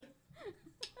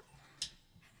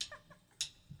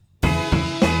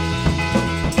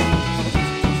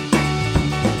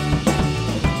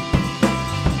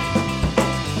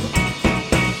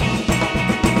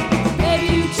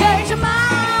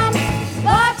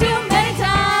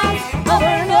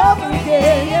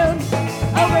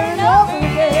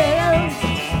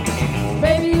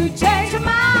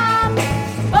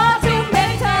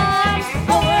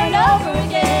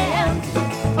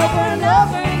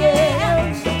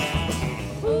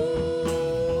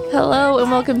Hello and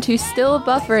welcome to Still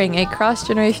Buffering, a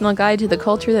cross-generational guide to the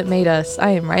culture that made us.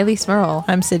 I am Riley Smurl.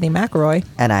 I'm Sydney McElroy.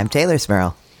 And I'm Taylor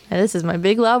Smurl. And this is my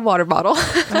big loud water bottle.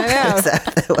 I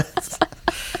know.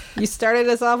 You started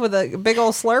us off with a big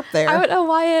old slurp there. I don't know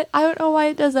why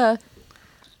it does a...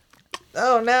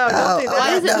 Oh no! Don't do that. Why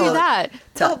does it do that?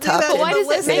 Don't do that. But why does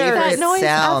it make that noise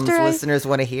sounds after listeners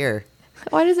want to hear?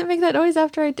 Why does it make that noise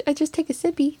after I just take a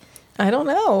sippy? I don't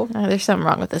know. Oh, there's something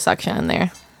wrong with the suction in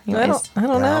there. I Anyways, don't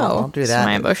No, know. don't do this is that.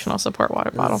 my emotional support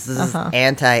water bottle. This is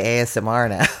anti-ASMR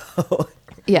now.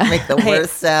 Yeah. Make the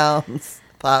worst sounds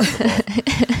possible.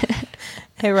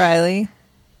 Hey Riley,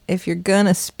 if you're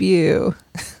gonna spew,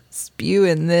 spew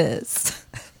in this.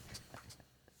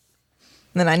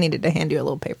 Then I needed to hand you a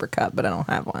little paper cup, but I don't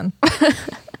have one. I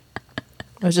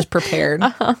was just prepared.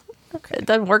 It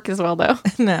doesn't work as well, though.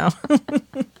 No.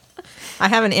 I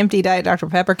have an empty Diet Dr.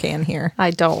 Pepper can here. I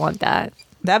don't want that.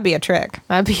 That'd be a trick.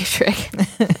 That'd be a trick.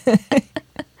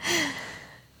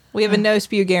 We have a no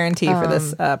spew guarantee for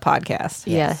this podcast.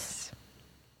 Yes.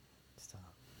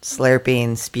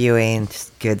 Slurping, spewing,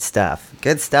 just good stuff.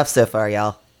 Good stuff so far,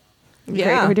 y'all.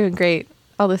 Yeah. Great. We're doing great.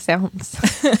 All the sounds.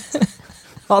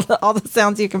 All the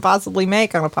sounds you can possibly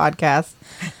make on a podcast.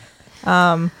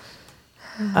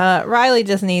 Riley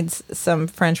just needs some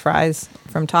French fries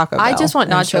from Taco Bell. I just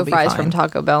want and she'll nacho be fries fine. from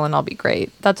Taco Bell and I'll be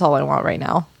great. That's all I want right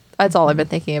now. That's all I've been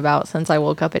thinking about since I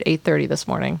woke up at 8:30 this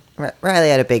morning. Riley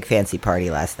had a big fancy party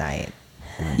last night.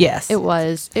 Yes.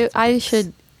 I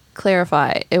should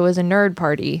clarify, it was a nerd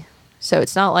party. So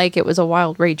it's not like it was a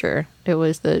wild rager. It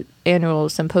was the annual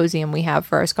symposium we have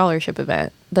for our scholarship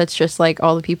event. That's just like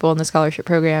all the people in the scholarship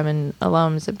program and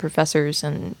alums and professors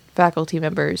and faculty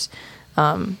members.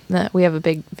 That we have a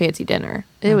big fancy dinner.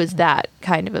 It was that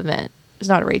kind of event. It's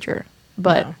not a rager.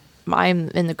 But I'm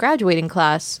in the graduating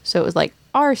class, so it was like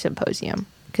our symposium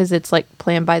because it's like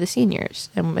planned by the seniors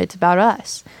and it's about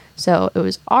us. So it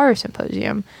was our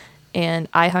symposium. And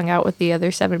I hung out with the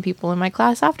other 7 people in my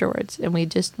class afterwards. And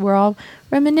we're all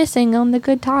reminiscing on the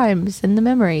good times and the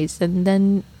memories. And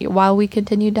then while we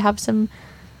continued to have some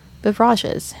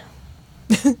beverages.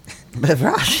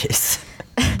 Beverages.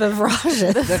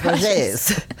 Beverages.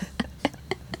 Beverages.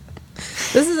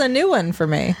 This is a new one for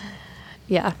me.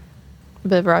 Yeah.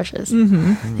 Beverages.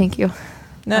 Thank you.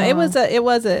 No, it was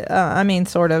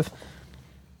sort of.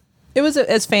 It was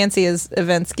as fancy as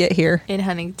events get here In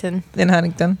Huntington. in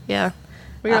Huntington. Yeah.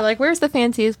 We were like, where's the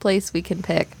fanciest place we can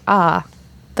pick? Ah,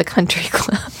 the country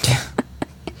club.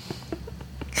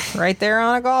 Right there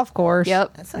on a golf course.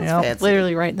 Yep. That sounds Yep. fancy.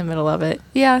 Literally right in the middle of it.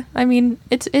 Yeah. I mean,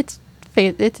 it's as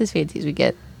fancy as we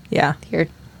get Yeah. here.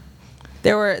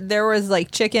 There was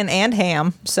like chicken and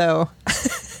ham, so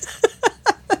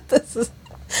this is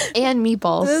And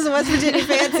meatballs. West Virginia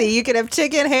fancy. You could have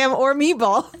chicken, ham, or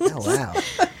meatball. Oh, wow.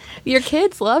 Your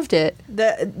kids loved it.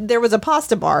 There was a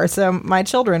pasta bar, so my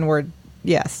children were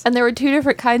yes. And there were 2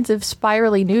 different kinds of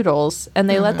spirally noodles. And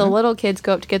they let the little kids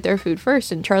go up to get their food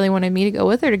first. And Charlie wanted me to go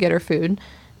with her to get her food.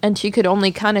 And she could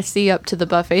only kind of see up to the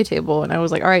buffet table. And I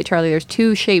was like, all right, Charlie, there's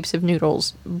 2 shapes of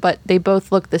noodles. But they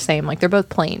both look the same. Like, they're both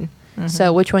plain.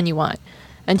 So which one you want?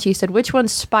 And she said, which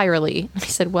one's spirally? I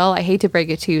said, well, I hate to break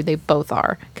it to you. They both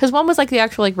are. Because one was like the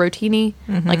actual like rotini,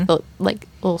 like the like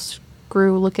little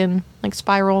screw looking like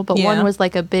spiral. But one Yeah. was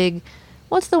like a big,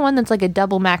 what's the one that's like a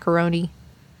double macaroni?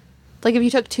 Like if you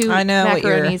took 2 I know what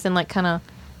you're- macaronis and like kind of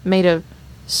made a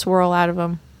swirl out of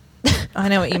them. I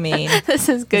know what you mean. This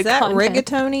is good Is that content.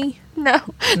 rigatoni? No,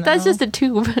 that's just a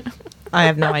tube. I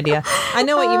have no idea. I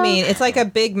know what you mean. It's like a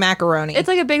big macaroni. It's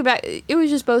like a big bag. It was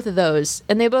just both of those.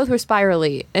 And they both were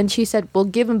spirally. And she said, well,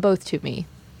 give them both to me.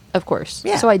 Of course.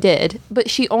 Yeah. So I did. But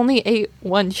she only ate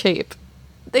one shape.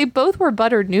 They both were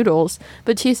buttered noodles.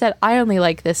 But she said, I only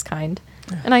like this kind.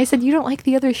 And I said, you don't like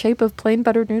the other shape of plain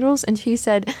buttered noodles? And she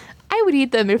said, I would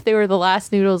eat them if they were the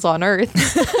last noodles on earth.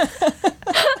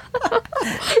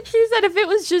 She said, if it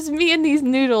was just me and these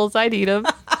noodles, I'd eat them.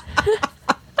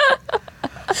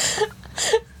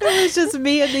 It was just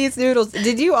me and these noodles.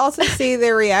 Did you also see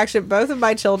their reaction? Both of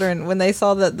my children, when they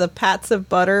saw that the pats of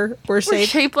butter were Were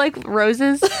shaped, shaped like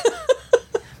roses.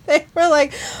 they were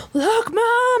like, "Look,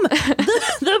 Mom,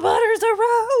 the butter's a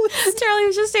rose." Charlie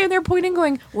was just standing there pointing,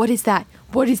 going, what is that?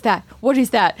 What is that? What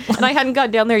is that? And I hadn't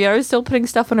gotten down there yet. I was still putting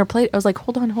stuff on her plate. I was like,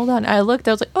 hold on. And I looked.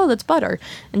 I was like, oh, that's butter.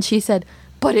 And she said,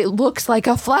 but it looks like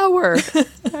a flower.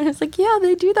 I was like, yeah,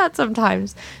 they do that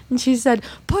sometimes. And she said,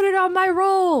 put it on my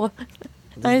roll.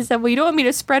 And I said, well, you don't want me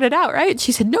to spread it out, right?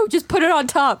 She said, no, just put it on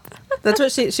top. That's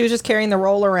what she was just carrying the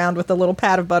roll around with a little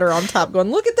pat of butter on top, going,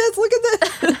 "Look at this, look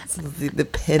at this." The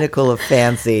pinnacle of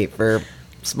fancy for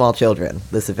small children.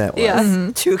 This event was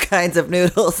Yeah. two kinds of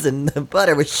noodles, and the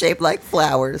butter was shaped like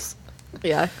flowers.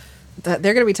 Yeah. They're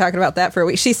going to be talking about that for a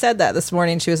week. She said that this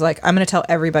morning. She was like, I'm going to tell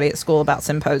everybody at school about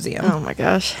Symposium. Oh my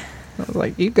gosh. I was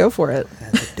like, you go for it.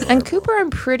 That's adorable. And Cooper, I'm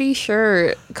pretty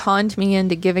sure, conned me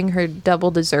into giving her double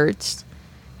desserts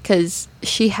because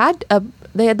they had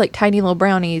like tiny little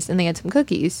brownies and they had some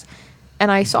cookies. And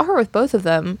I saw her with both of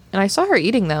them and I saw her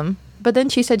eating them, but then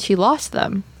she said she lost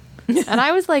them. And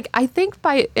I was like, I think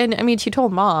she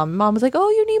told mom. Mom was like, oh,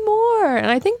 you need more.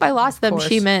 And I think by lost them,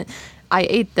 she course. meant I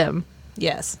ate them,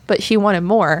 Yes. but she wanted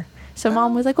more. So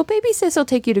mom was like, well, baby sis will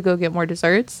take you to go get more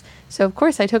desserts. So of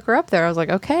course I took her up there. I was like,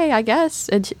 okay, I guess.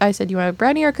 And I said, you want a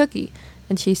brownie or a cookie?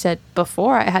 And she said,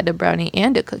 before I had a brownie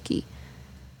and a cookie.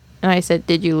 And I said,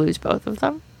 did you lose both of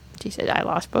them? She said, I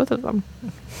lost both of them.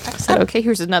 I said, okay,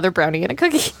 here's another brownie and a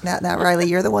cookie. Now, Riley,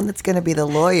 you're the one that's going to be the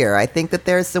lawyer. I think that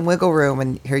there's some wiggle room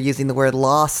in her using the word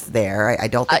lost there. I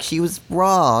don't think she was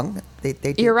wrong. They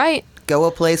did You're right. go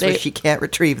a place where They- she can't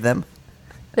retrieve them.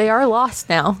 They are lost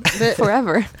now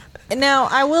forever. Now,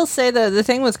 I will say the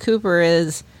thing with Cooper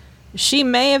is she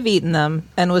may have eaten them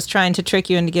and was trying to trick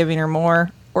you into giving her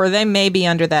more, or they may be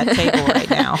under that table right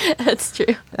now. That's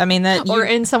true. I mean, Or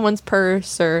in someone's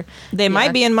purse or... they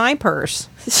might be in my purse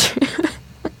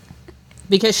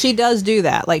because she does do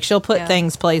that. Like, she'll put Yeah.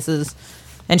 things places,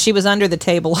 and she was under the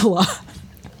table a lot.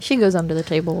 She goes under the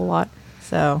table a lot.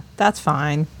 So that's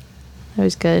fine. That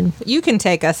was good. You can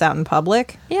take us out in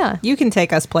public. Yeah. You can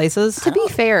take us places. To be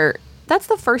fair, that's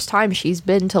the first time she's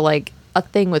been to like a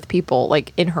thing with people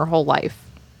like in her whole life.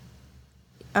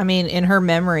 I mean, in her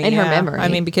memory. In her yeah. memory. I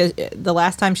mean, because the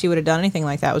last time she would have done anything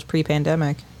like that was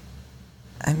pre-pandemic.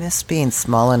 I miss being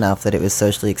small enough that it was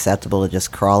socially acceptable to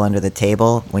just crawl under the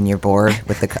table when you're bored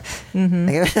with the.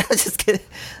 I was just kidding.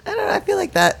 I don't know. I feel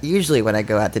like that usually when I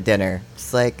go out to dinner.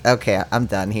 It's like, okay, I'm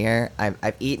done here. I've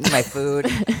eaten my food,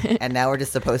 and now we're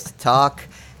just supposed to talk,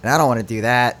 and I don't want to do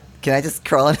that. Can I just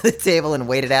crawl under the table and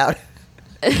wait it out?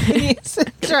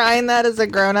 Trying that as a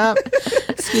grown-up.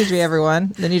 Excuse me,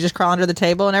 everyone. Then you just crawl under the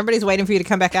table, and everybody's waiting for you to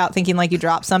come back out, thinking like you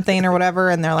dropped something or whatever,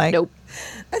 and they're like, Nope.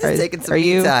 I just Are- taking some are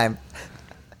me you- time.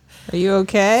 "Are you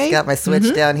okay? Got my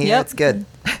switch down here. Yep. It's good.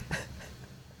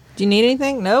 Do you need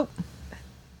anything? Nope.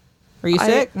 Are you I-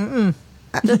 sick? Mm-mm.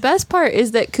 The best part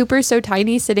is that Cooper's so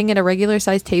tiny sitting at a regular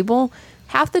sized table.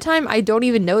 Half the time I don't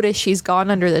even notice she's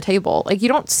gone under the table. Like you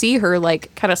don't see her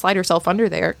like kind of slide herself under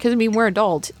there because I mean we're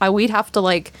adults. We'd have to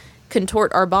like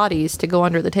contort our bodies to go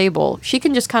under the table. She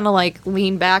can just kind of like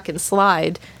lean back and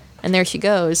slide, and there she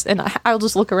goes. And I'll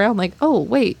just look around like, oh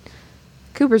wait,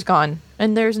 Cooper's gone,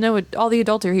 and there's no all the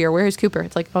adults are here. Where is Cooper?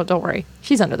 It's like, oh don't worry,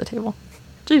 she's under the table.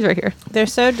 She's right here. They're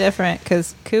so different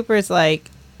because Cooper's like,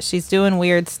 she's doing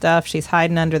weird stuff. She's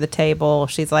hiding under the table.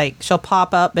 She's like, she'll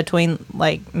pop up between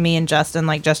like me and Justin,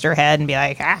 like just her head, and be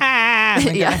like, ah, and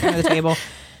then go Yeah. back under the table.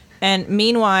 And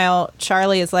meanwhile,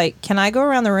 Charlie is like, can I go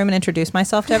around the room and introduce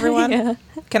myself to everyone? Yeah.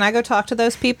 Can I go talk to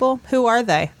those people? Who are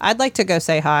they? I'd like to go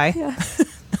say hi. Yeah.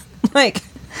 Like,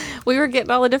 We were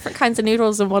getting all the different kinds of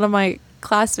noodles, and one of my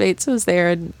classmates was there,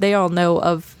 and they all know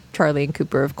of Charlie and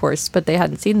Cooper, of course, but they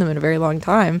hadn't seen them in a very long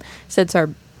time since our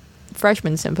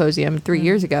freshman symposium 3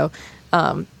 years ago.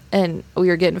 And we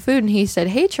were getting food, and he said,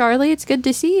 "Hey, Charlie, it's good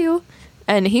to see you."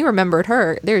 And he remembered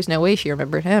her. There's no way she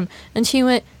remembered him. And she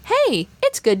went, "Hey,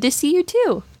 it's good to see you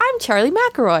too. I'm Charlie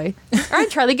McElroy. Or I'm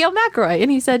Charlie Gale McElroy."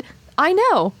 And he said, "I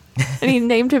know." And he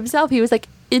named himself. He was like,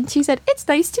 and she said, "It's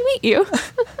nice to meet you."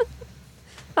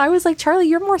 I was like, "Charlie,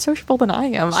 you're more sociable than I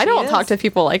am. I She don't is. talk to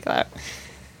people like that."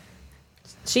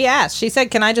 she asked, she said,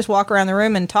 can I just walk around the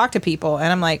room and talk to people?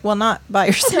 And I'm like, well, not by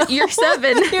yourself. You're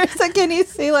 7. You're so, can you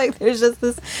see, like, there's just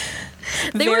this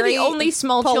They were the very only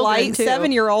small children, polite too.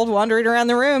 7-year-old wandering around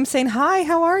the room saying, hi,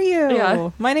 how are you? Yeah.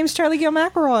 My name's Charlie Gale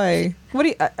McElroy. What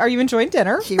are you enjoying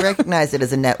dinner? She recognized it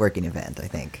as a networking event, I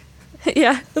think.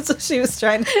 Yeah. That's what she was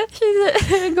trying to. She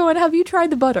said, going, "Have you tried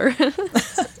the butter?"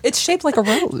 It's shaped like a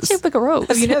rose. Shaped like a rose.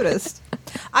 Have you noticed?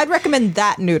 I'd recommend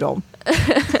that noodle.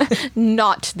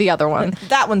 Not the other one.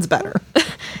 That one's better.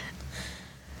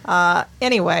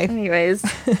 Anyway, Anyways,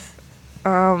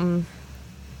 I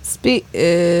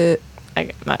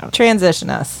don't. transition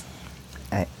us,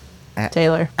 I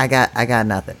Taylor. got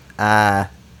nothing.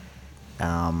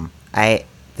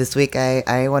 This week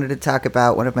I wanted to talk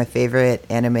about one of my favorite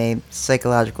anime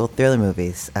psychological thriller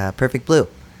movies, Perfect Blue.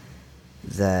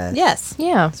 Yes.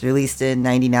 Yeah. It's released in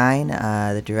 '99.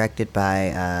 They're directed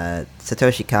by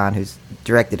Satoshi Kon, who's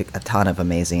directed a ton of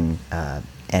amazing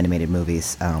animated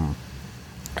movies.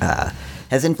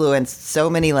 Has influenced so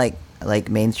many like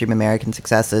mainstream American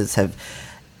successes. Have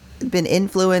been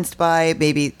influenced by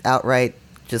maybe outright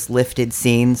just lifted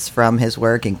scenes from his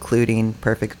work, including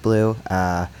Perfect Blue.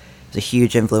 It's a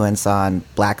huge influence on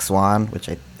Black Swan, which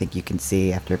I think you can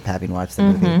see after having watched the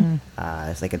movie.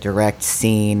 It's like a direct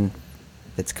scene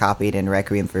that's copied in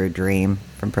Requiem for a Dream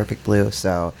from Perfect Blue.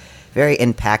 So very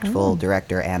impactful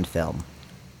director and film.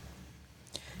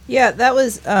 Yeah, that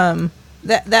was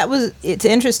that was. It's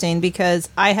interesting because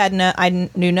I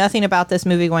knew nothing about this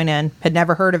movie going in. Had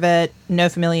never heard of it. No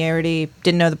familiarity.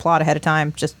 Didn't know the plot ahead of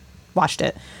time. Just watched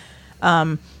it.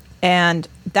 And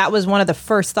that was one of the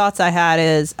first thoughts I had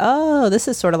is, oh, this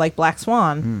is sort of like Black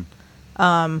Swan.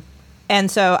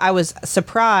 And so I was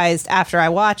surprised after I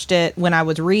watched it when I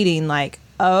was reading, like,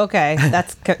 oh, okay,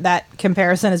 that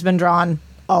comparison has been drawn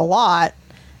a lot.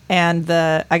 And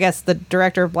I guess the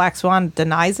director of Black Swan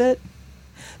denies it.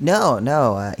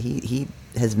 No, he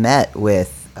has met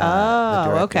with. The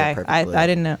director of okay. Perfect I Blue.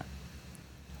 didn't know.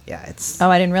 Yeah, it's. Oh,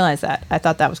 I didn't realize that. I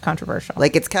thought that was controversial.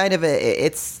 Like it's kind of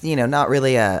it's not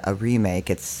really a remake.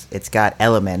 It's got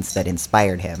elements that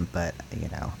inspired him, but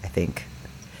I think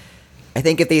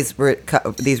if these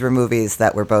were movies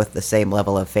that were both the same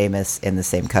level of famous in the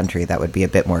same country, that would be a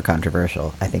bit more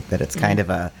controversial. I think that it's kind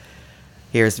of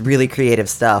here's really creative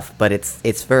stuff, but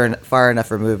it's far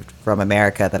enough removed from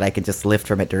America that I can just lift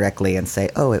from it directly and say,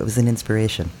 oh, it was an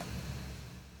inspiration.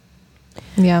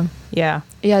 Yeah. Yeah.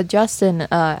 Justin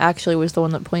actually was the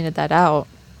one that pointed that out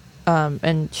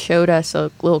and showed us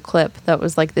a little clip that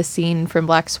was like the scene from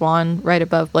Black Swan right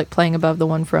above, like playing above the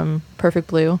one from Perfect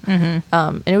Blue.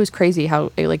 And it was crazy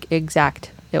how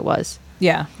exact it was.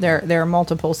 Yeah. There are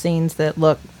multiple scenes that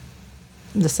look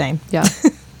the same. Yeah.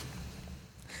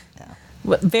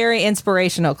 Very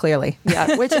inspirational, clearly.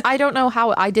 Yeah. Which I don't know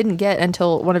how I didn't get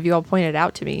until one of you all pointed it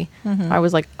out to me. I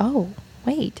was like, oh,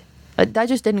 wait. That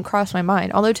just didn't cross my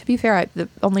mind. Although, to be fair, the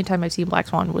only time I've seen Black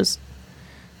Swan was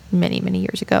many, many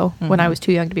years ago when I was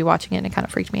too young to be watching it, and it kind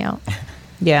of freaked me out.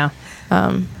 Yeah.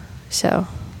 So.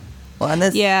 Well, and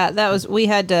this. Yeah, that was. We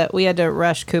had to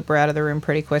rush Cooper out of the room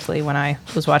pretty quickly when I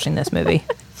was watching this movie.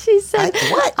 She said,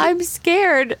 What? I'm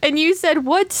scared. And you said,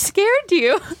 what scared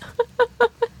you?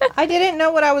 I didn't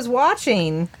know what I was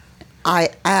watching. I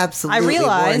absolutely. I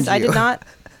realized warned I you. did not.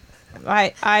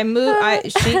 I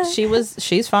moved.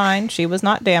 She's fine. She was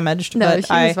not damaged. No, but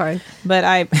she was fine.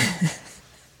 But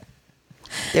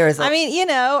There is. I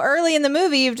mean, early in the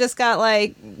movie, you've just got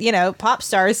pop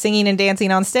stars singing and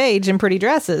dancing on stage in pretty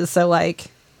dresses. So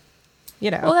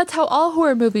Well, that's how all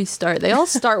horror movies start. They all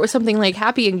start with something like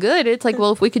happy and good. It's like,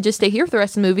 well, if we could just stay here for the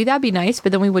rest of the movie, that'd be nice.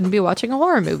 But then we wouldn't be watching a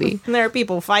horror movie. And there are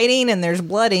people fighting and there's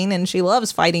blooding, and she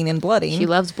loves fighting and blooding. She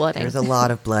loves blooding. There's a lot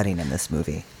of blooding in this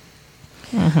movie.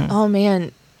 Oh,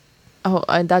 man. Oh,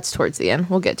 that's towards the end.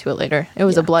 We'll get to it later. It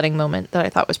was a blooding moment that I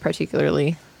thought was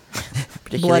particularly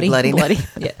Particularly bloody. bloody.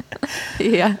 Yeah.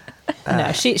 Yeah.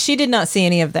 No, she did not see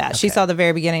any of that. She saw the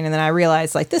very beginning, and then I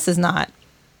realized this is not.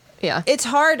 Yeah. It's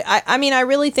hard. I mean, I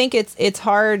really think it's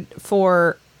hard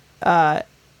for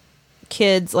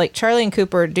kids like Charlie and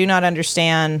Cooper do not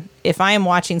understand. If I am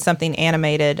watching something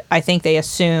animated, I think they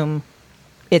assume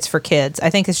it's for kids. I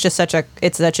think it's just such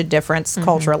a difference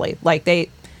culturally. Like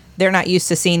they're not used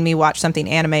to seeing me watch something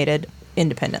animated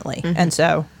independently, and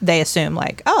so they assume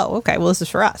oh, okay, well, this is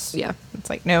for us. Yeah. It's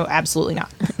like, no, absolutely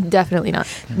not. Definitely not.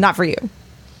 Not for you.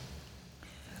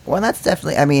 Well, that's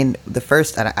definitely. I mean,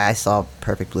 I saw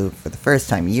Perfect Blue for the first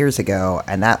time years ago,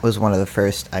 and that was one of the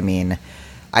first. I mean,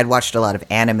 I'd watched a lot of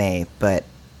anime, but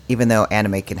even though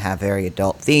anime can have very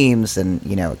adult themes and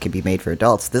it can be made for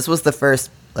adults, this was the first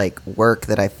work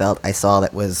that I felt I saw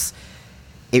that was.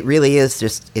 It really is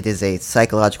it is a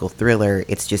psychological thriller.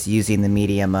 It's just using the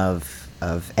medium of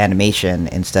animation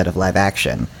instead of live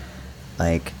action.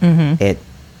 It's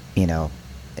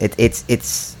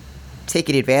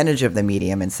taking advantage of the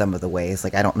medium in some of the ways.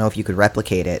 I don't know if you could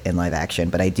replicate it in live action,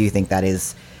 but I do think that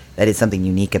is something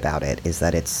unique about it, is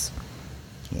that it's,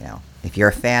 if you're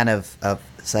a fan of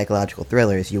psychological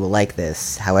thrillers, you will like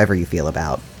this however you feel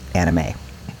about anime.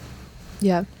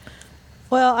 Yeah.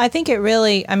 Well, I think it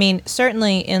really,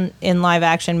 certainly in live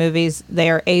action movies, they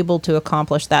are able to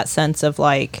accomplish that sense of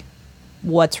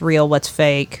what's real, what's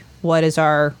fake, what is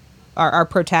our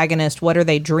protagonist, what are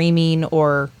they dreaming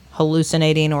or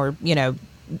hallucinating or,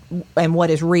 and what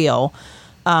is real.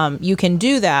 You can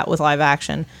do that with live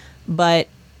action, but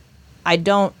I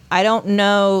don't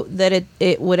know that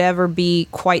it would ever be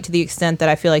quite to the extent that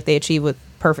I feel like they achieve with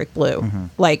Perfect Blue.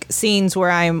 Scenes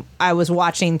where I was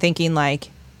watching thinking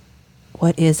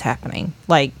what is happening?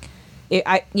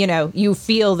 You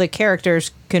feel the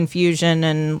character's confusion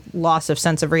and loss of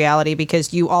sense of reality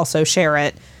because you also share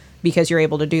it, because you're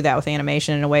able to do that with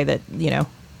animation in a way that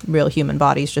real human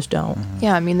bodies just don't.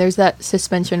 Yeah, I mean, there's that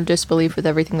suspension of disbelief with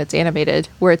everything that's animated,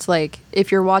 where it's like,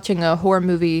 if you're watching a horror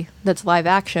movie that's live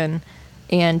action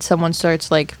and someone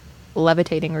starts like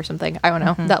levitating or something, I don't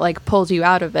know, that like pulls you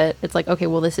out of it. It's like, okay,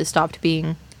 well, this has stopped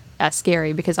being as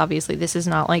scary because obviously this is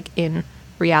not like in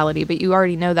reality, but you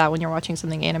already know that when you're watching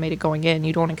something animated going in,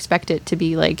 you don't expect it to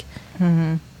be like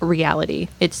reality.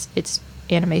 It's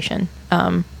animation.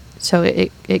 So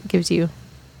it gives you,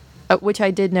 which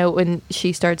I did note when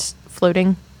she starts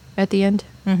floating at the end,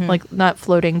 like not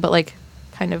floating, but like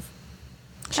kind of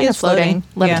floating,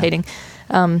 levitating,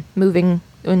 moving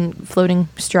in floating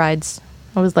strides.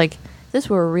 I was like, if this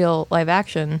were a real live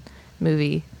action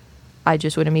movie, I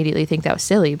just would immediately think that was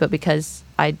silly. But because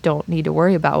I don't need to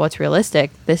worry about what's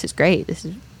realistic, this is great. This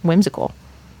is whimsical.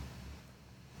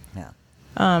 Yeah.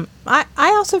 I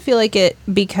also feel like it,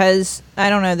 because I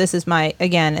don't know, this is my,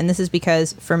 again, and this is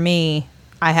because for me,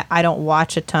 I don't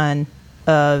watch a ton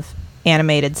of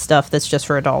animated stuff that's just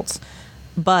for adults,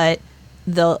 but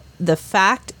the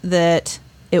fact that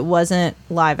it wasn't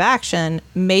live action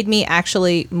made me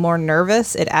actually more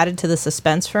nervous. It added to the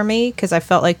suspense for me because I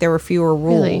felt like there were fewer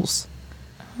rules.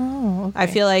 Really? Oh, okay. I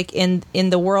feel like in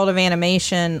the world of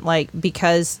animation, like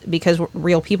because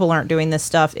real people aren't doing this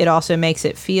stuff, it also makes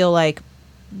it feel like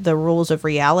the rules of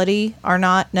reality are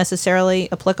not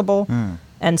necessarily applicable.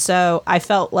 And so I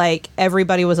felt like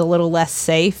everybody was a little less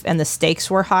safe and the stakes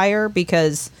were higher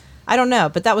because, I don't know,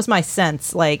 but that was my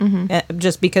sense, like,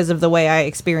 just because of the way I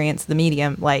experienced the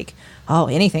medium, like, oh,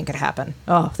 anything could happen.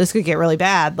 Oh, this could get really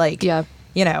bad. Like, Yeah.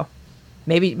 you know,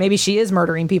 maybe she is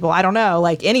murdering people. I don't know.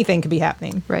 Like, anything could be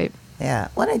happening. Right. Yeah.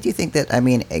 Well, I do think that, I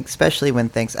mean, especially when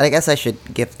things, I guess I should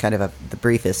give kind of the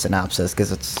briefest synopsis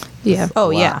because it's Yeah. a Oh,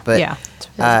 lot, yeah. But Yeah.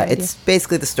 it's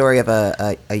basically the story of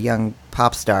a young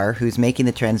pop star who's making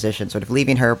the transition, sort of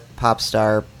leaving her pop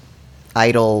star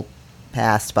idol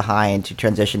past behind to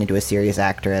transition into a serious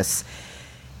actress.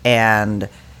 And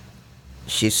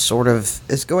she sort of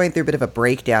is going through a bit of a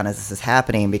breakdown as this is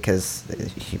happening because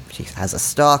she has a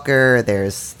stalker.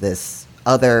 There's this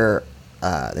other,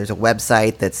 there's a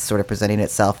website that's sort of presenting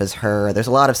itself as her. There's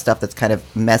a lot of stuff that's kind of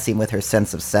messing with her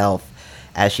sense of self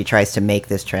as she tries to make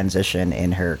this transition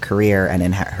in her career and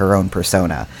in her own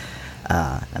persona.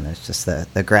 And there's just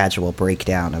the gradual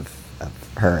breakdown of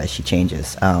her as she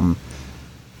changes.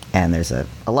 And there's a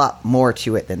lot more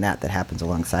to it than that happens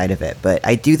alongside of it. But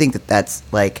I do think that's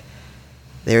like,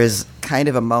 there's kind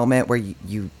of a moment where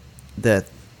the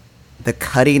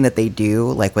cutting that they do,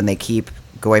 like when they keep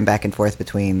going back and forth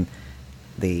between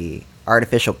the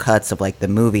artificial cuts of like the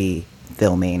movie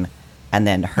filming and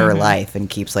then her life and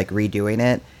keeps like redoing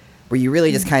it, where you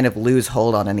really just kind of lose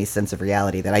hold on any sense of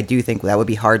reality that I do think that would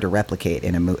be hard to replicate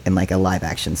in like a live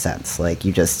action sense. Like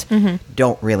you just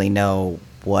don't really know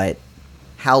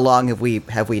how long have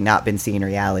we not been seeing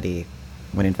reality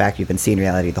when in fact you've been seeing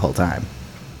reality the whole time.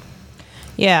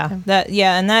 Yeah,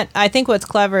 and that I think what's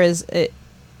clever is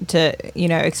to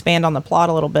expand on the plot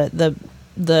a little bit.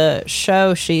 The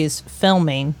show she's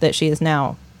filming that she has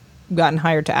now gotten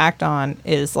hired to act on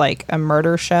is like a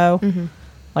murder show,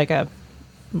 like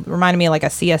reminded me of like a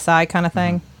CSI kind of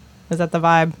thing. Is that the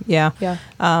vibe? Yeah.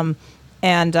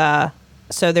 Yeah.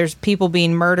 So there's people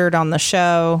being murdered on the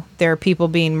show. There are people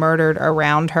being murdered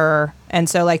around her, and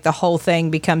so like the whole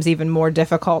thing becomes even more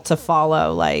difficult to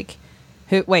follow. Like,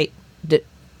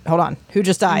 hold on, who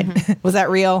just died? Was that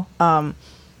real?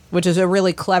 Which is a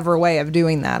really clever way of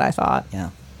doing that, I thought.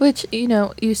 Yeah. Which,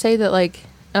 you say that, like,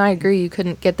 and I agree, you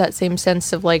couldn't get that same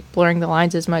sense of, like, blurring the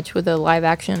lines as much with a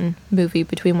live-action movie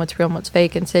between what's real and what's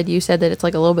fake. Instead, you said that it's,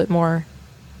 like, a little bit more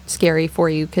scary for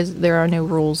you because there are no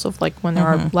rules of, like, when there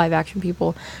are live-action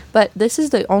people. But this is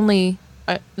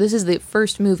this is the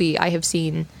first movie I have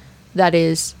seen that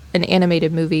is an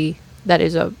animated movie that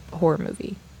is a horror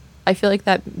movie. I feel like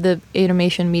that the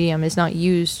animation medium is not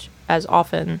used as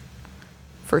often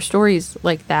for stories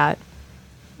like that.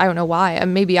 I don't know why.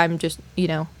 Maybe I'm just,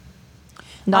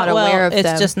 not aware of them.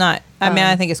 It's just not. I mean,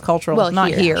 I think it's cultural. Well,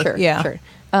 not here. Sure, yeah. Sure.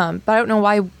 But I don't know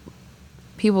why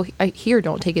people here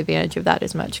don't take advantage of that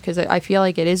as much because I feel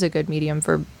like it is a good medium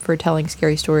for telling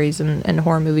scary stories and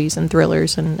horror movies and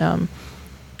thrillers and I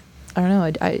don't know.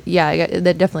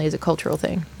 That definitely is a cultural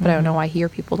thing, but I don't know why here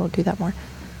people don't do that more.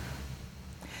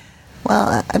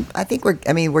 Well, I think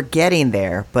we're getting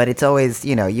there, but it's always,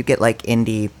 you get like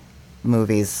indie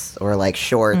movies or like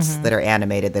shorts that are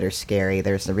animated that are scary.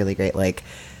 There's a really great, like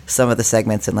some of the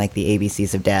segments in like the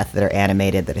ABCs of Death that are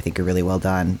animated that I think are really well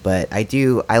done. But I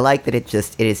like that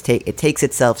it takes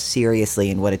itself seriously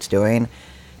in what it's doing.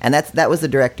 And that was the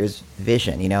director's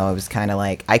vision. It was kind of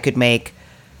like I could make,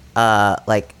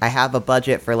 like I have a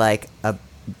budget for like a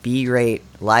B-rate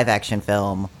live action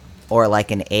film or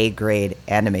like an A-grade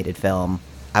animated film,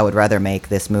 I would rather make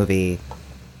this movie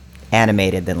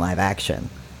animated than live action.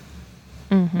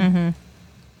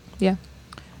 Yeah.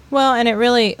 Well, and it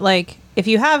really, like, if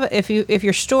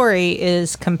your story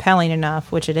is compelling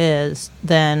enough, which it is,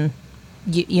 then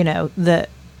you know, the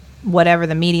whatever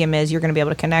the medium is, you're going to be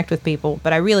able to connect with people.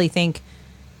 But I really think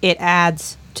it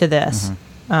adds to this.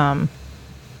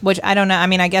 Which I don't know. I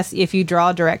mean, I guess if you draw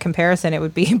a direct comparison, it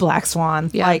would be Black Swan.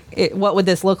 Yeah. Like, what would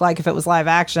this look like if it was live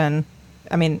action?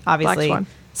 I mean, obviously, Swan.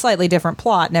 slightly different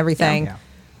plot and everything, Yeah.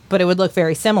 but it would look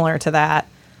very similar to that.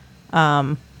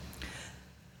 Well,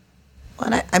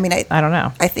 and I don't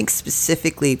know. I think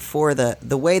specifically for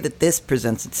the way that this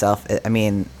presents itself, I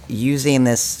mean, using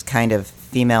this kind of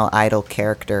female idol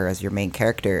character as your main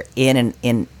character in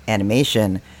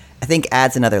animation, I think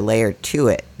adds another layer to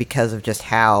it because of just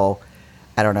how,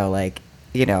 I don't know, like,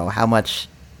 you know, how much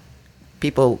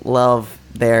people love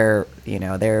their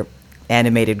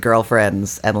animated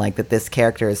girlfriends, and like that this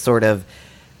character is sort of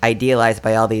idealized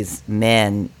by all these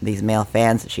male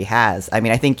fans that she has. I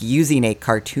mean, I think using a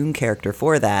cartoon character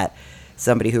for that,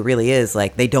 somebody who really is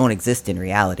like, they don't exist in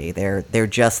reality. They're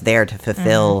just there to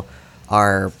fulfill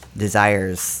our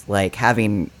desires. Like,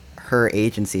 having her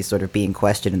agency sort of being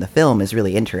questioned in the film is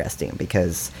really interesting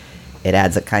because it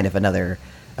adds a kind of a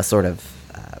sort of,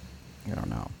 I don't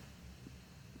know,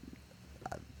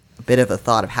 a bit of a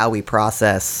thought of how we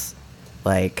process,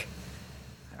 like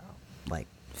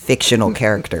fictional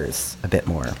characters a bit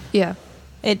more. Yeah.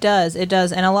 It does,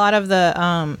 and a lot of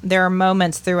the there are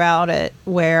moments throughout it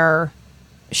where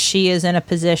she is in a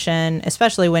position,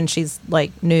 especially when she's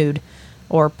like nude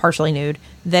or partially nude,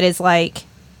 that is like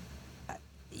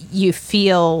you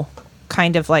feel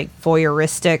kind of like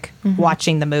voyeuristic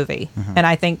watching the movie, and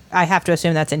I think I have to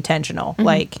assume that's intentional.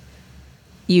 Like,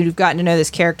 you've gotten to know this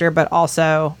character, but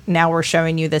also now we're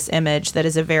showing you this image that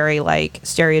is a very like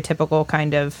stereotypical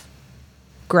kind of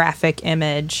graphic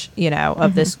image, you know,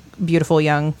 of this beautiful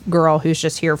young girl who's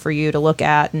just here for you to look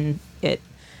at, and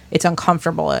it's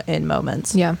uncomfortable in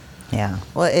moments. Yeah. Yeah.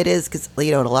 Well, it is because,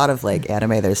 you know, in a lot of like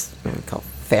anime, there's what we call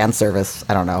fan service.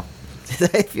 I don't know.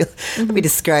 I feel let me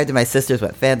describe to my sisters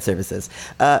what fan service is.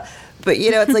 But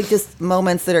you know, it's like just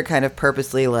moments that are kind of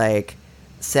purposely like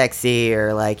sexy,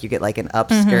 or like you get like an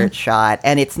upskirt shot,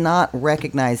 and it's not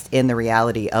recognized in the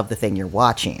reality of the thing you're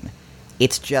watching.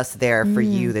 It's just there for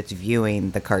you that's viewing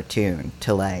the cartoon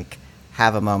to like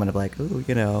have a moment of like, ooh,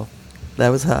 you know, that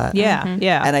was hot. Yeah,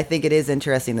 yeah. And I think it is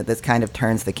interesting that this kind of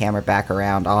turns the camera back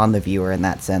around on the viewer in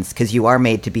that sense, because you are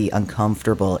made to be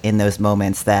uncomfortable in those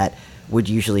moments that would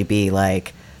usually be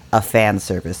like a fan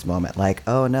service moment. Like,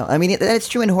 oh no. I mean, it's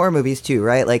true in horror movies too,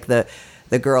 right? Like the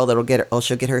girl that'll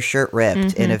she'll get her shirt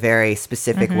ripped in a very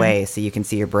specific way so you can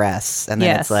see her breasts, and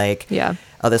then it's like, Yeah.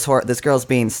 oh, this girl's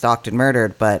being stalked and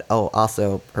murdered, but oh,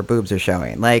 also her boobs are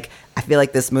showing. Like, I feel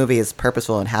like this movie is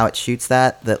purposeful in how it shoots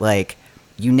that like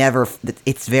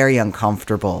it's very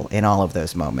uncomfortable in all of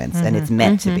those moments, and it's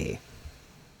meant to be.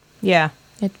 Yeah.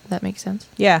 That makes sense.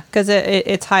 Yeah, because it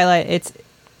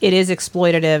is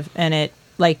exploitative, and it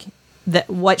like that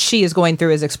what she is going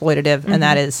through is exploitative, and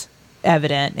that is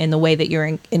evident in the way that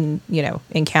you're in you know,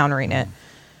 encountering it.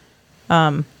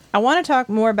 I want to talk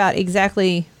more about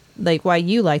exactly like why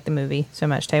you like the movie so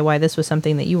much, Tay, why this was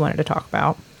something that you wanted to talk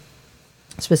about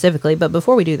specifically. But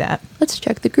before we do that, Let's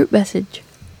check the group message.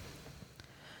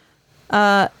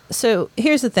 so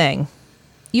here's the thing.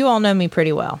 You all know me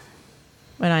pretty well,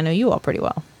 and I know you all pretty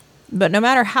well. But no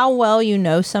matter how well you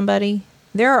know somebody,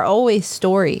 there are always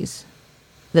stories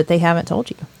that they haven't told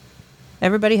you.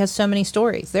 Everybody has so many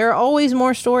stories. There are always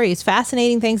more stories,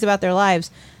 fascinating things about their lives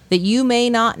that you may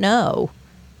not know,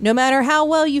 no matter how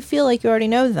well you feel like you already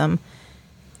know them.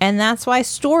 And that's why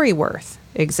Storyworth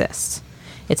exists.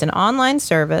 It's an online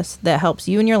service that helps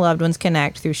you and your loved ones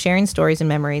connect through sharing stories and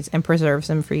memories, and preserves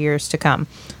them for years to come.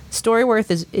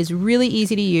 Storyworth is really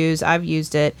easy to use. I've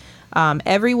used it.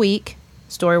 Every week,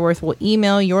 Storyworth will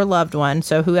email your loved one,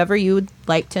 so whoever you would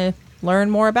like to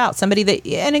learn more about, somebody that,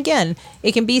 and again,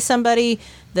 it can be somebody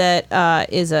that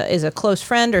is a close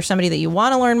friend, or somebody that you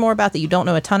want to learn more about that you don't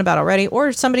know a ton about already,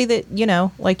 or somebody that, you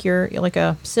know, like you're like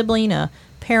a sibling, a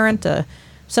parent,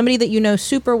 somebody that you know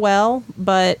super well,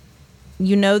 but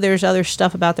you know there's other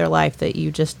stuff about their life that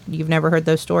you've never heard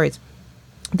those stories.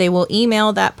 They will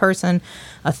email that person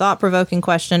a thought-provoking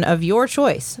question of your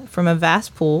choice from a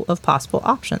vast pool of possible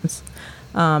options.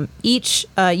 Each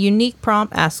unique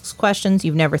prompt asks questions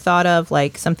you've never thought of,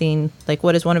 like something like,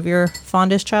 what is one of your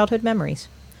fondest childhood memories?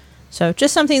 So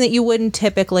just something that you wouldn't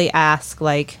typically ask,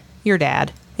 like your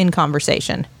dad in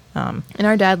conversation. And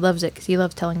our dad loves it because he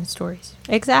loves telling the stories.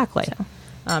 Exactly.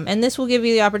 And this will give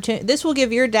you the opportunity. This will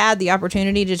give your dad the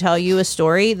opportunity to tell you a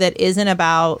story that isn't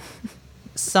about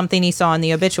something he saw in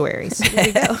the obituaries. There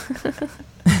you go.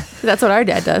 That's what our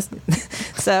dad does.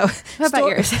 So, How about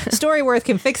yours? Storyworth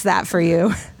can fix that for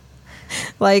you.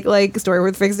 like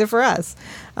Storyworth fixed it for us.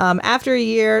 After a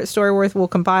year, Storyworth will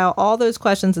compile all those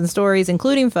questions and stories,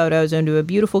 including photos, into a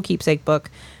beautiful keepsake book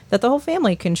that the whole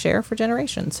family can share for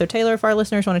generations. So, Taylor, if our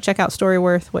listeners want to check out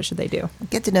Storyworth, what should they do?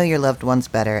 Get to know your loved ones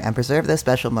better and preserve those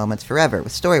special moments forever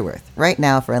with Storyworth. Right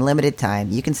now, for unlimited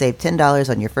time, you can save $10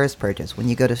 on your first purchase when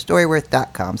you go to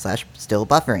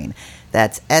storyworth.com/stillbuffering.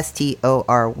 That's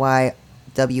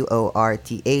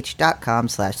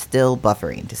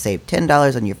STORYWORTH.com/stillbuffering to save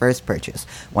 $10 on your first purchase.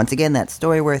 Once again, that's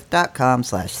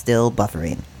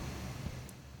storyworth.com/stillbuffering.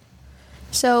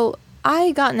 So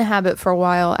I got in the habit for a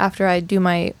while after I'd do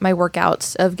my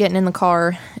workouts of getting in the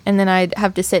car, and then I'd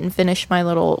have to sit and finish my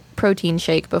little protein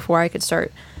shake before I could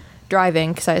start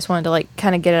driving, because I just wanted to like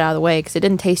kind of get it out of the way, because it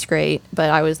didn't taste great,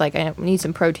 but I was like, I need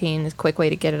some protein. It's a quick way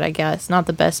to get it, I guess. Not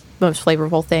the best, most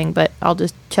flavorful thing, but I'll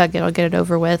just chug it. I'll get it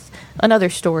over with. Another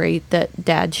story that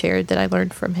Dad shared that I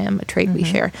learned from him, a trait we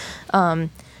share.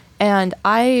 And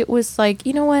I was like,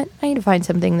 you know what? I need to find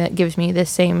something that gives me the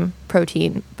same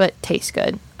protein but tastes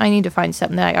good. I need to find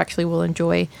something that I actually will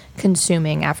enjoy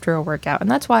consuming after a workout.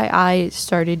 And that's why I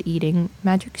started eating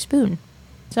Magic Spoon.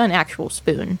 It's not an actual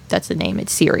spoon. That's the name.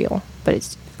 It's cereal, but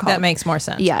it's called... That makes more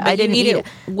sense. Yeah, But I didn't you eat it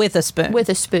with a spoon. with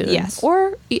a spoon. Yes.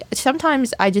 Or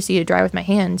sometimes I just eat it dry with my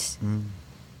hands.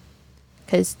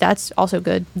 Because that's also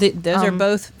good. Those are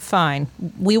both fine.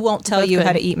 We won't tell both you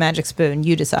how good. to eat Magic Spoon.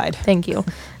 You decide. Thank you.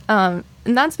 And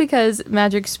that's because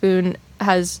Magic Spoon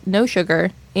has no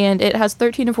sugar, and it has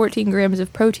 13 to 14 grams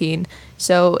of protein.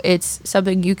 So it's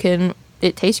something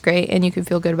it tastes great, and you can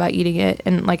feel good about eating it.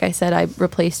 And like I said, I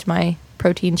replaced my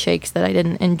protein shakes that I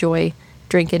didn't enjoy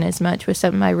drinking as much with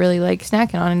something I really like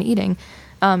snacking on and eating.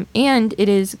 And it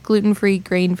is gluten-free,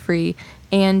 grain-free,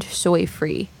 and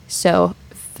soy-free. So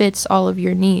fits all of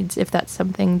your needs if that's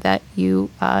something that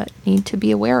you need to be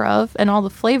aware of. And all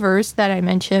the flavors that I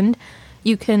mentioned,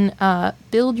 you can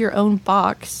build your own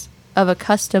box of a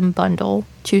custom bundle.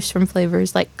 Choose from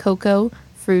flavors like cocoa,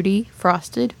 fruity,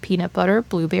 frosted, peanut butter,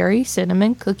 blueberry,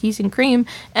 cinnamon, cookies and cream,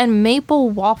 and maple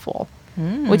waffle,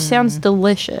 which sounds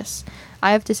delicious.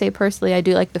 I have to say, personally, I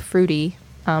do like the fruity.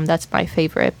 That's my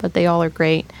favorite, but they all are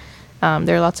great.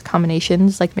 There are lots of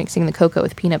combinations, like mixing the cocoa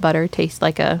with peanut butter. Tastes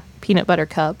like a peanut butter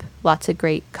cup. Lots of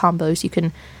great combos you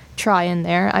can try in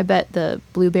there. I bet the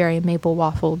blueberry and maple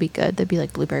waffle will be good. They'd be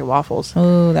like blueberry waffles.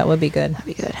 Oh, that would be good. That'd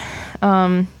be good.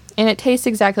 And it tastes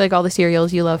exactly like all the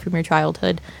cereals you love from your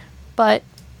childhood, but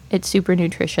it's super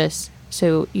nutritious,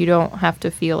 so you don't have to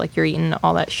feel like you're eating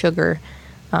all that sugar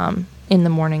in the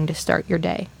morning to start your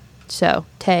day. So,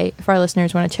 Tay, if our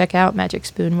listeners want to check out Magic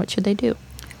Spoon, what should they do?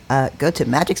 Go to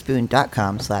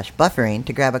magicspoon.com/buffering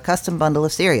to grab a custom bundle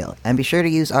of cereal, and be sure to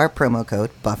use our promo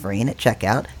code BUFFERING at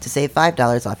checkout to save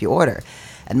 $5 off your order.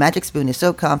 And Magic Spoon is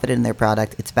so confident in their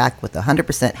product, it's backed with a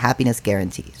 100% happiness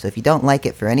guarantee. So if you don't like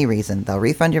it for any reason, they'll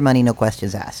refund your money, no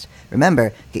questions asked.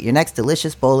 Remember, get your next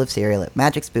delicious bowl of cereal at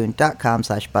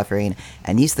magicspoon.com/buffering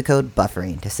and use the code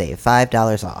BUFFERING to save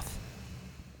 $5 off.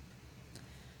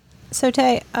 So,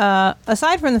 Tay,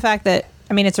 aside from the fact that,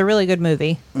 I mean, it's a really good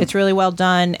movie. It's really well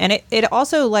done. And it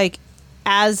also, like,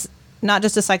 as not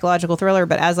just a psychological thriller,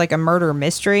 but as, like, a murder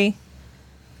mystery,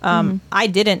 I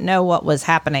didn't know what was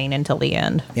happening until the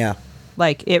end. Yeah.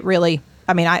 Like, it really,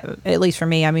 I mean, at least for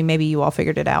me, I mean, maybe you all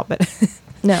figured it out, but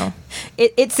No.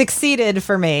 it succeeded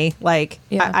for me. Like,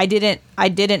 Yeah. I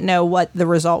didn't know what the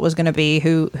result was going to be,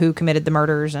 who committed the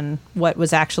murders, and what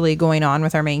was actually going on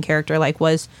with our main character. Like,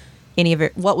 was any of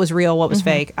it, what was real, what was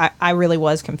fake? I really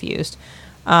was confused.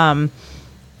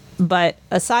 But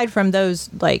aside from those,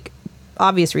 like,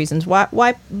 obvious reasons,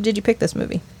 why did you pick this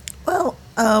movie? Well,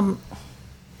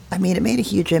 I mean, it made a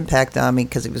huge impact on me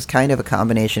because it was kind of a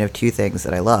combination of two things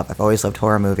that I love. I've always loved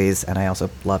horror movies, and I also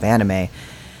love anime.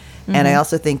 And I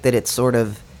also think that it's,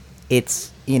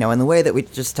 you know, in the way that we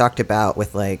just talked about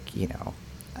with, like, you know,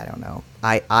 I don't know,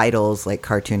 idols, like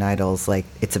cartoon idols, like,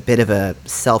 it's a bit of a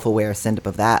self-aware send-up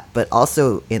of that, but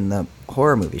also in the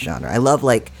horror movie genre. I love,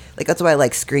 like that's why I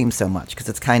like Scream so much, because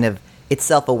it's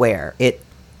self-aware. It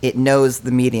knows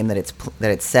the medium that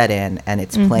it's set in, and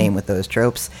it's playing with those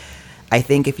tropes. I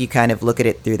think if you kind of look at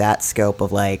it through that scope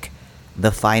of, like,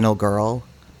 the final girl,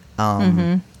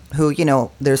 who, you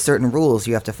know, there's certain rules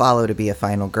you have to follow to be a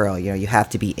final girl. You know, you have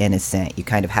to be innocent. You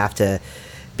kind of have to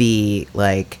be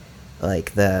like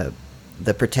the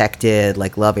protected,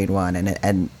 like, loving one,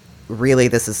 and really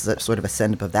this is sort of a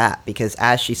send up of that, because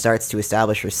as she starts to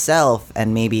establish herself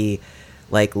and maybe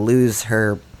like lose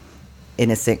her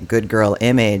innocent good girl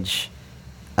image,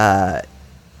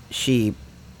 she,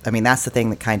 I mean, that's the thing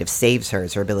that kind of saves her,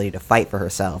 is her ability to fight for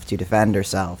herself, to defend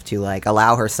herself, to like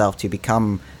allow herself to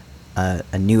become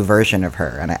a new version of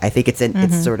her. And I think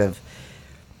it's sort of,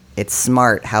 it's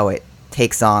smart how it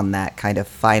takes on that kind of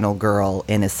final girl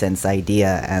innocence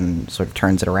idea and sort of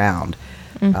turns it around.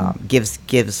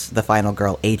 Gives the final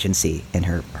girl agency in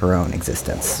her own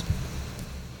existence.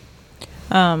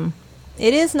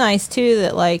 It is nice too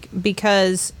that, like,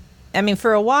 because I mean,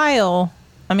 for a while,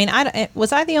 I mean,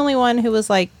 was I the only one who was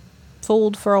like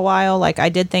fooled for a while? Like, I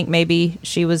did think maybe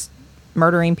she was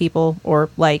murdering people, or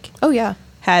like, Oh yeah,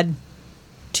 had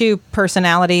two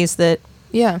personalities that,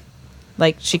 yeah.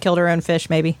 like, she killed her own fish,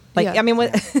 maybe. Like, Yeah. I mean,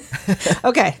 what?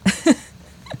 Okay.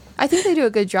 I think they do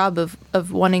a good job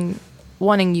of wanting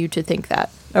you to think that,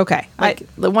 Okay. like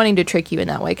wanting to trick you in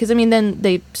that way. Because I mean, then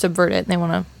they subvert it and they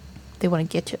want to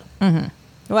get you.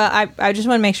 Well, I just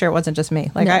want to make sure it wasn't just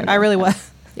me. Like, No, I really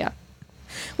was. Yeah.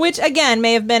 Which, again,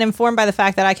 may have been informed by the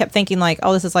fact that I kept thinking, like,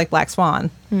 oh, this is like Black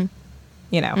Swan.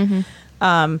 You know?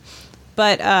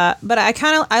 But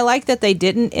I like that they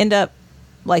didn't end up,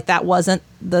 like, that wasn't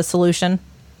the solution.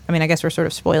 I mean, I guess we're sort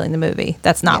of spoiling the movie.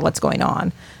 That's not what's going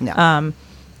on. No.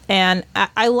 And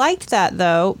I liked that,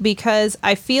 though, because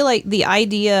I feel like the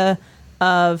idea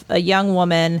of a young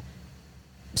woman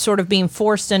sort of being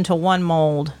forced into one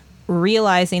mold,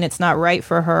 realizing it's not right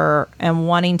for her and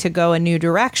wanting to go a new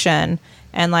direction,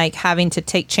 and like having to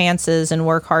take chances and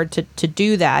work hard to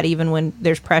do that, even when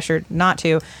there's pressure not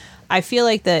to. I feel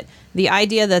like that the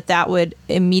idea that would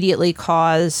immediately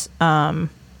cause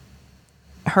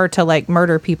her to like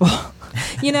murder people,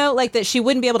 you know, like that she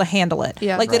wouldn't be able to handle it.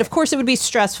 Yeah. Like that, of course, it would be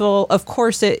stressful. Of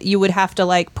course, you would have to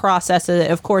like process it.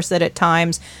 Of course, that at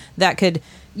times that could,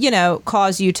 you know,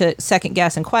 cause you to second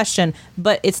guess and question,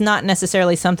 but it's not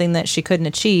necessarily something that she couldn't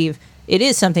achieve. It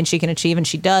is something she can achieve, and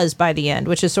she does by the end,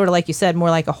 which is sort of like you said, more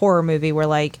like a horror movie where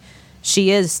like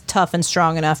she is tough and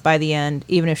strong enough by the end,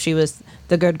 even if she was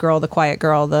the good girl, the quiet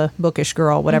girl, the bookish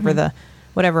girl, whatever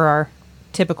whatever our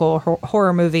typical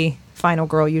horror movie final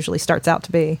girl usually starts out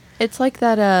to be. It's like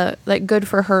that like Good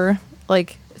for Her,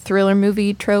 like thriller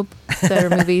movie trope that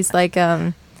are movies like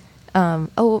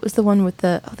what was the one with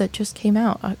that just came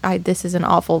out? This is an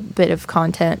awful bit of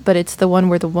content, but it's the one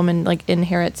where the woman like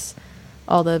inherits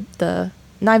all the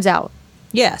Knives Out.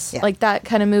 Yes. Yeah. Like that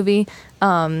kind of movie,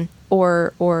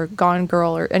 or Gone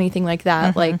Girl or anything like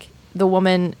that. Like the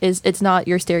woman it's not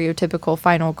your stereotypical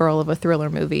final girl of a thriller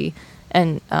movie,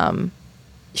 and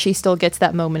she still gets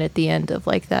that moment at the end of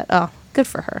like that. Oh, good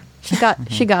for her. She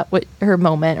got what her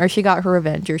moment, or she got her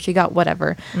revenge, or she got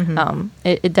whatever.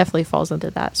 It definitely falls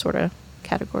into that sort of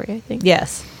category, I think.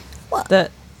 Yes. Well-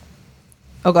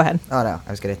 Oh, go ahead. Oh no, I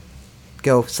was gonna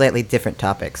go slightly different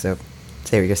topic. So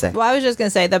say what you're saying. Well, I was just going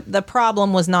to say the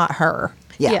problem was not her.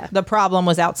 Yeah. The problem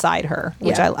was outside her,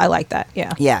 which Yeah. I like that.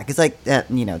 Yeah. Yeah, because like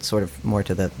you know, it's sort of more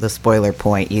to the spoiler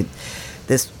point.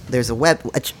 There's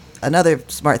another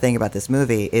smart thing about this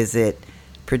movie is it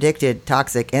predicted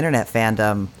toxic internet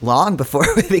fandom long before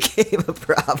it became a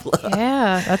problem.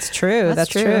 Yeah, That's true. That's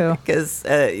true. Because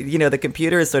you know, the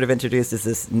computer is sort of introduced as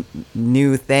this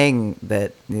new thing,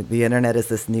 that the internet is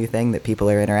this new thing that people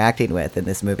are interacting with in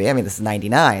this movie. I mean, this is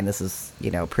 '99. This is,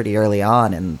 you know, pretty early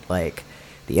on in like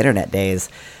the internet days.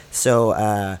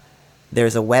 So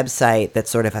there's a website that's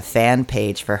sort of a fan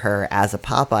page for her as a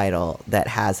pop idol that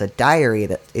has a diary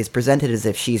that is presented as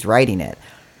if she's writing it.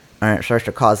 And it starts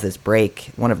to cause this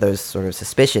break. One of those sort of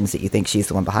suspicions that you think she's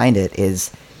the one behind it is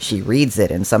she reads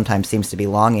it and sometimes seems to be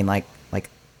longing like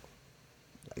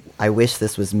I wish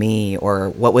this was me, or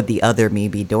what would the other me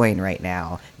be doing right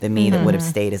now? The me that would have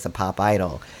stayed as a pop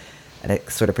idol. And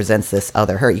it sort of presents this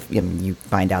other her. You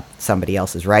find out somebody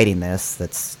else is writing this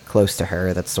that's close to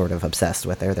her, that's sort of obsessed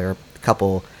with her. There are a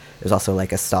couple. There's also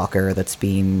like a stalker that's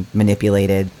being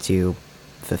manipulated to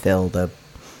fulfill the,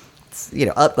 you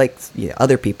know,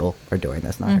 other people are doing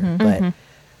this, not her.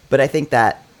 But I think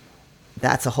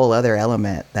that's a whole other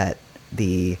element, that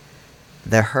the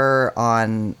her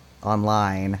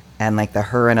online and like the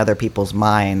her in other people's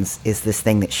minds is this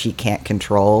thing that she can't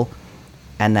control,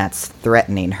 and that's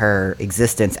threatening her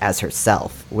existence as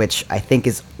herself, which I think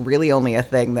is really only a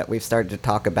thing that we've started to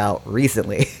talk about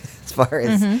recently, as far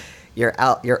as your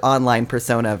online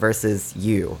persona versus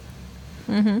you.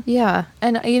 Yeah.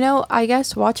 And, you know, I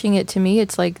guess watching it, to me,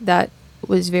 it's like that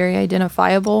was very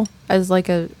identifiable as like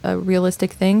a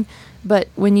realistic thing. But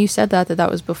when you said that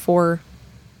was before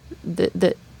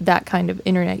that kind of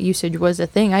internet usage was a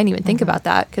thing, I didn't even think about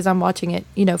that, because I'm watching it,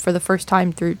 you know, for the first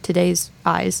time through today's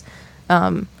eyes.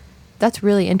 That's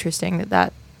really interesting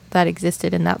that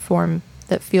existed in that form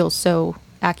that feels so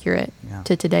accurate Yeah.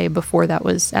 to today before that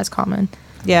was as common.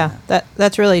 Yeah,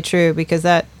 that's really true because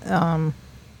that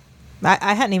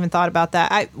I hadn't even thought about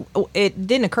that. It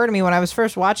didn't occur to me when I was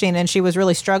first watching, and she was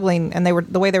really struggling, and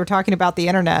the way they were talking about the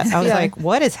internet. I was Yeah. like,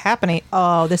 "What is happening?"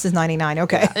 Oh, this is 99.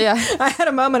 Okay, Yeah. I had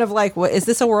a moment of like, "What is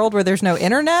this? A world where there's no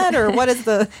internet, or what is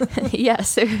the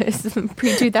Yes, it was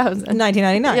pre-2000.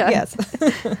 1999?" Yeah. Yes,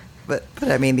 But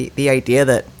I mean, the idea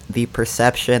that the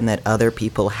perception that other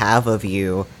people have of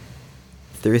you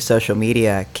through social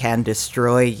media can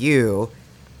destroy you,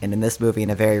 and in this movie, in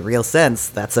a very real sense,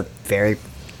 that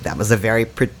was a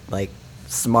very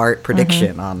smart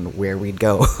prediction on where we'd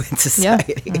go in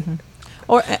society.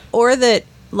 or that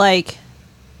like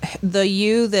the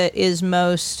you that is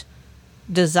most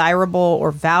desirable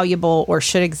or valuable or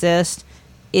should exist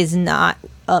is not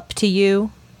up to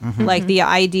you. Like the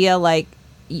idea, like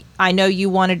I know you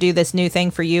want to do this new thing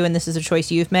for you, and this is a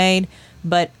choice you've made,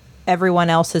 but everyone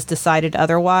else has decided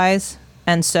otherwise,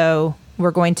 and so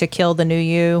we're going to kill the new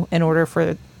you in order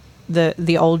for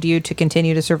the old you to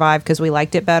continue to survive because we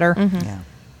liked it better. Yeah.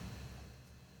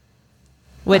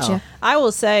 Which Wow. I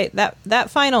will say that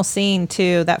final scene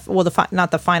too.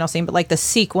 Not the final scene, but like the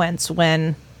sequence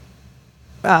when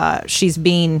she's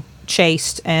being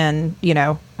chased, and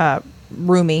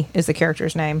Rumi is the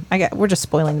character's name. We're just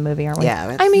spoiling the movie, aren't we?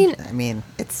 Yeah. I mean,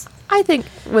 it's I think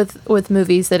with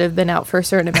movies that have been out for a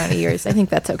certain amount of years, I think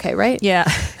that's okay, right? Yeah.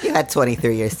 you had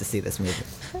 23 years to see this movie.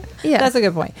 Yeah. That's a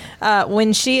good point.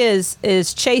 When she is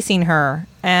chasing her,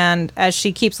 and as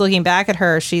she keeps looking back at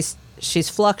her, she's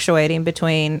fluctuating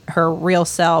between her real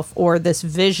self or this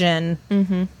vision,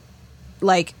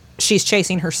 like she's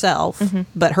chasing herself,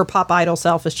 but her pop idol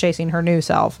self is chasing her new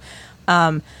self.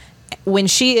 When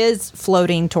she is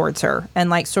floating towards her and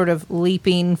like sort of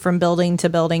leaping from building to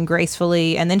building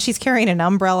gracefully, and then she's carrying an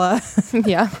umbrella.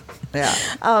 Yeah. Yeah.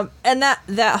 And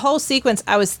that whole sequence,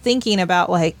 I was thinking about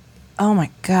like, oh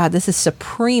my God, this is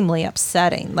supremely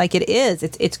upsetting. Like it is.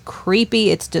 It's creepy.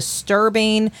 It's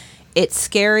disturbing. It's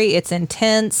scary. It's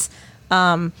intense.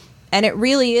 And it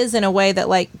really is in a way that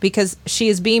like, because she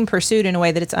is being pursued in a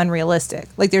way that it's unrealistic.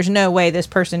 Like there's no way this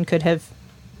person could have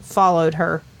followed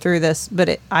her through this,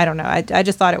 but I don't know. I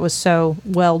just thought it was so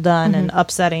well done and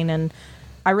upsetting, and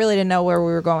I really didn't know where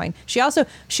we were going. She also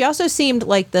seemed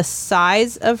like the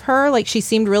size of her, like she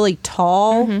seemed really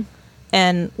tall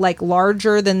and like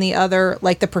larger than the other,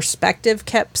 like the perspective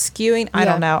kept skewing. I Yeah.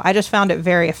 don't know. I just found it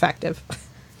very effective.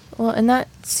 Well, and that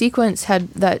sequence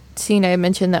had that scene I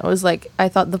mentioned that was like, I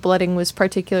thought the blooding was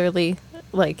particularly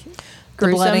like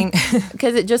gruesome. blooding.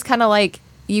 Because it just kind of like,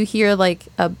 you hear like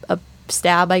a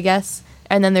stab, I guess,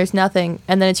 and then there's nothing,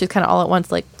 and then it's just kind of all at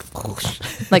once, like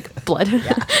blood,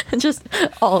 just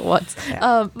all at once.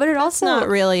 But it That's also not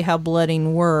really how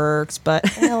blooding works, but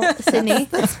well, Sydney,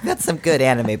 That's some good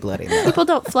anime blooding. Though. people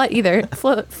don't float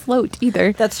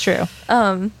either. that's true.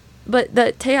 But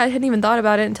I hadn't even thought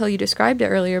about it until you described it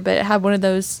earlier, but it had one of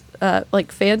those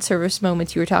like fan service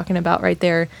moments you were talking about right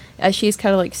there, as she's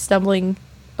kind of like stumbling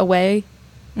away,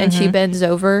 and she bends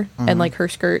over, and like her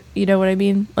skirt, you know what I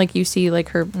mean? Like you see like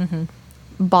her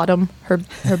bottom, her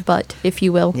butt, if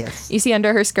you will. Yes. You see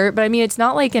under her skirt, but I mean it's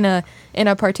not like in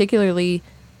a particularly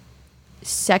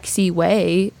sexy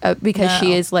way, because she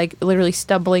No. is like literally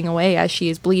stumbling away as she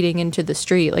is bleeding into the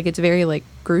street. Like it's very like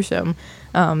gruesome.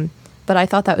 But I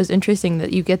thought that was interesting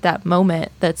that you get that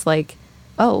moment that's like,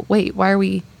 oh wait, why are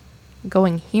we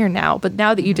going here now? But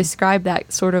now that you describe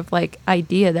that sort of like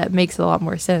idea, that makes a lot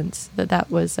more sense. That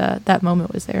was that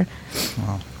moment was there.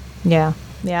 Yeah.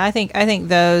 I think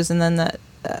those, and then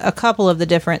a couple of the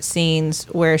different scenes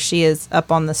where she is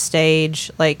up on the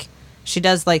stage, like she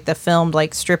does like the filmed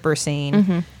like stripper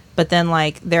scene, but then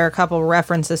like there are a couple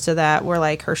references to that where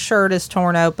like her shirt is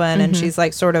torn open and she's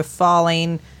like sort of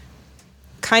falling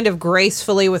kind of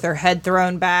gracefully with her head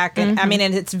thrown back, and I mean,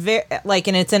 and it's very like,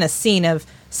 and it's in a scene of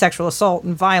sexual assault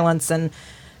and violence, and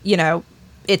you know,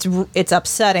 it's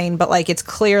upsetting, but like it's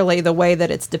clearly the way that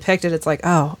it's depicted, it's like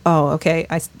oh okay,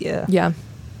 Yeah.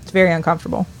 it's very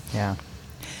uncomfortable. Yeah.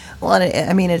 Well, and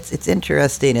I mean, it's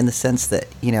interesting in the sense that,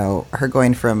 you know, her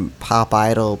going from pop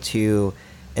idol to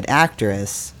an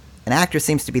actress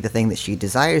seems to be the thing that she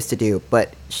desires to do,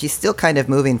 but she's still kind of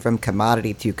moving from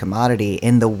commodity to commodity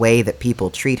in the way that people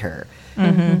treat her,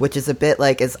 which is a bit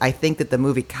like, as I think that the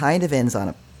movie kind of ends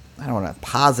on I don't want a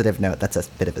positive note, that's a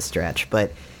bit of a stretch,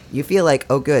 but you feel like,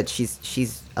 oh good,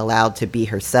 she's allowed to be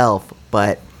herself,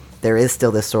 but there is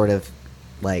still this sort of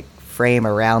like frame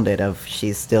around it of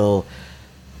she's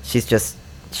just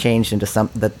changed into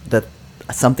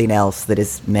something else that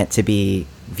is meant to be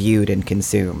viewed and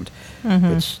consumed,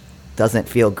 which doesn't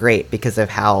feel great because of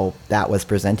how that was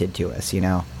presented to us, you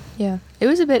know? Yeah. It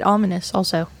was a bit ominous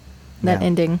also, that Yeah.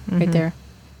 ending right there.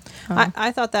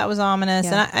 I thought that was ominous,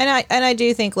 Yeah. and I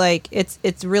do think like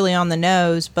it's really on the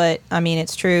nose, but I mean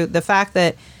it's true. The fact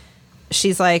that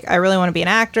she's like, I really want to be an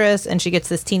actress, and she gets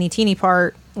this teeny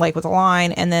part like with a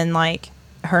line, and then like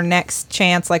her next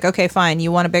chance, like, okay, fine,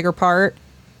 you want a bigger part?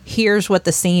 Here's what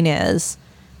the scene is,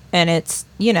 and it's,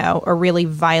 you know, a really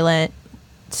violent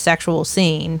sexual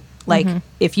scene. Like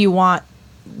if you want,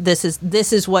 this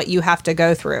is what you have to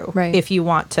go through Right. if you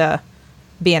want to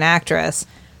be an actress.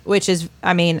 Which is,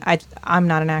 I mean, I'm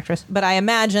not an actress, but I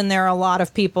imagine there are a lot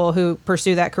of people who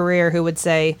pursue that career who would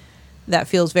say that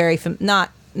feels very, not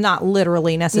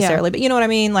literally necessarily, but you know what I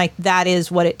mean? Like, that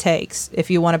is what it takes if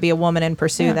you want to be a woman and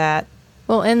pursue Yeah. that.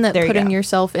 Well, and that There you putting go.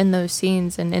 yourself in those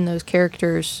scenes and in those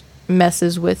characters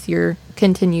messes with your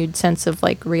continued sense of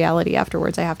like reality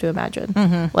afterwards, I have to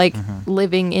imagine. Like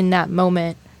living in that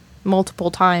moment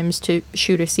multiple times to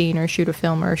shoot a scene or shoot a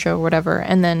film or a show or whatever,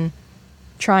 and then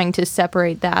trying to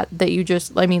separate that you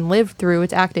just, I mean, lived through.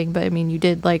 It's acting, but I mean, you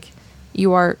did, like,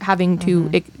 you are having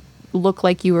to look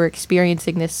like you were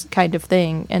experiencing this kind of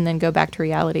thing and then go back to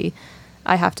reality.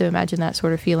 I have to imagine that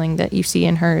sort of feeling that you see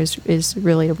in her is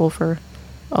relatable for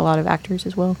a lot of actors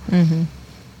as well.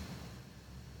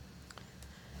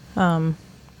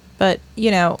 But, you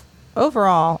know,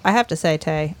 overall, I have to say,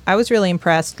 Tay, I was really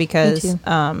impressed because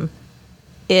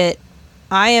Me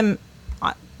I am,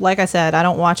 like I said, I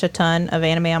don't watch a ton of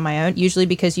anime on my own, usually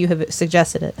because you have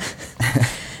suggested it.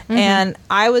 And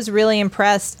I was really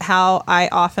impressed how I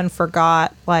often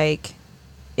forgot, like,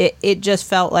 it just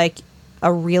felt like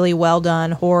a really well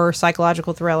done horror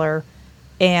psychological thriller.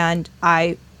 And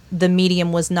the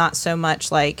medium was not so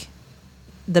much like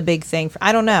the big thing.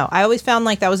 I don't know. I always found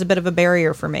like that was a bit of a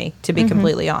barrier for me, to be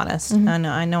completely honest.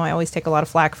 I know I always take a lot of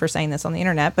flack for saying this on the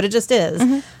internet, but it just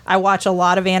is. I watch a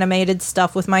lot of animated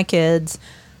stuff with my kids.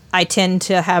 I tend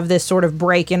to have this sort of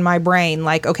break in my brain,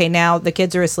 like, okay, now the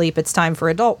kids are asleep, it's time for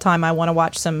adult time. I want to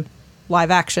watch some live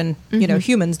action, you know,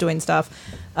 humans doing stuff.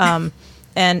 And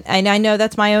I know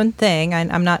that's my own thing.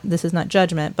 I'm not, this is not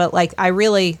judgment, but like,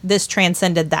 this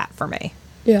transcended that for me.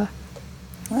 Yeah.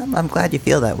 Well, I'm glad you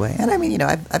feel that way. And I mean, you know,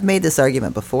 I've made this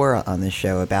argument before on this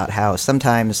show about how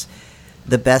sometimes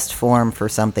the best form for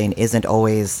something isn't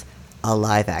always a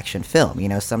live action film. You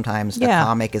know, sometimes a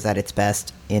comic is at its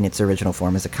best in its original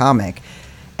form as a comic.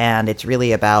 And it's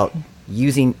really about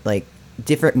using, like,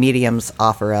 different mediums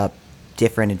offer up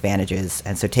different advantages.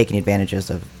 And so taking advantages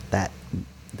of that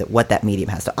what that medium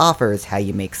has to offer is how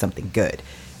you make something good.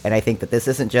 And I think that this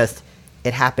isn't just,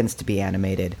 it happens to be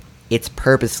animated. It's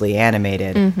purposely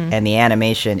animated, and the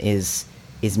animation is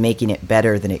making it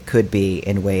better than it could be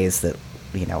in ways that,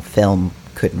 you know, film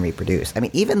couldn't reproduce. I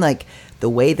mean, even like the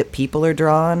way that people are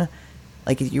drawn,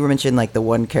 like you were mentioning, like the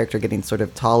one character getting sort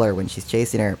of taller when she's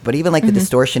chasing her, but even like the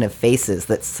distortion of faces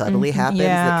that subtly happens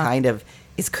that kind of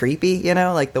is creepy, you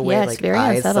know, like the way Yeah, it's like very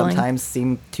eyes unsettling. sometimes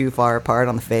seem too far apart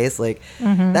on the face, like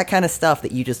that kind of stuff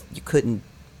that you couldn't.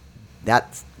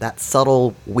 That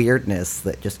subtle weirdness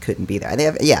that just couldn't be there.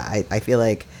 I feel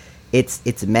like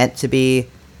it's meant to be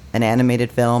an animated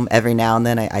film. Every now and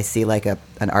then I see like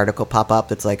an article pop up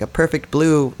that's like a Perfect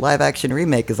Blue live action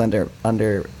remake is under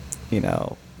you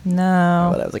know. No.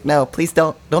 But I was like, no, please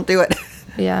don't do it.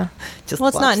 Yeah. Just Well,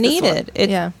 it's watch not this one. needed.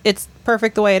 Yeah. It's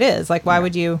perfect the way it is. Like, why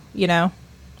would you, you know?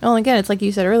 Well, again, it's like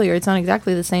you said earlier, it's not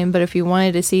exactly the same, but if you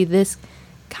wanted to see this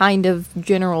kind of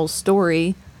general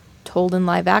story told in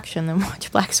live action, then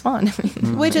watch Black Swan. I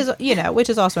mean, Which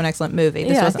is also an excellent movie.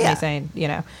 This Yeah. wasn't me saying, you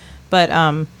know. But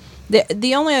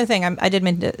the only other thing I did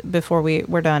mention before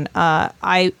we're done,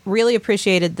 I really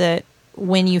appreciated that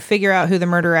when you figure out who the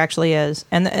murderer actually is,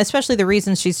 and especially the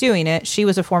reasons she's doing it, she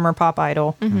was a former pop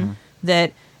idol.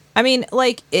 That, I mean,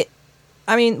 like,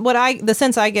 the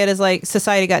sense I get is like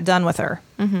society got done with her.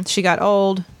 She got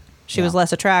old. She was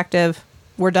less attractive.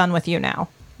 We're done with you now.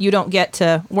 You don't get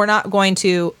to, we're not going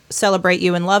to celebrate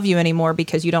you and love you anymore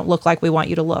because you don't look like we want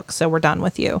you to look. So we're done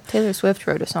with you. Taylor Swift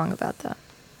wrote a song about that.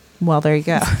 Well, there you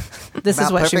go. This is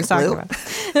About what she was talking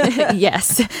Perfect Blue? about.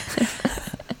 Yes.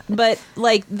 But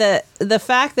like the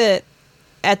fact that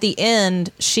at the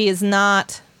end she is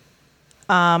not,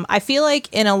 I feel like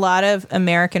in a lot of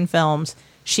American films,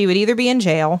 she would either be in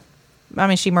jail. I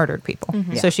mean, she murdered people.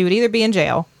 So she would either be in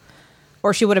jail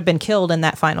or she would have been killed in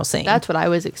that final scene. That's what I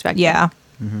was expecting. Yeah.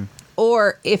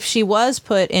 Or if she was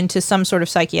put into some sort of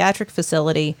psychiatric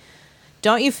facility,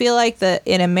 don't you feel like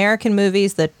in American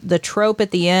movies, the trope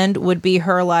at the end would be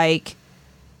her like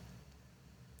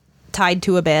tied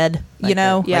to a bed, you Like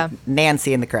know? the- Yeah. like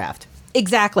Nancy in The Craft.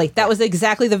 Exactly. That was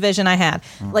exactly the vision I had.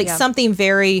 Like Yeah. something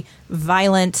very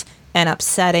violent and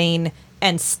upsetting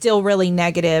and still really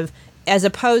negative, as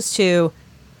opposed to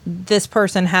this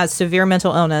person has severe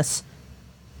mental illness.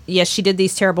 Yes, she did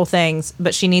these terrible things,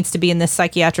 but she needs to be in this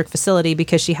psychiatric facility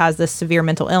because she has this severe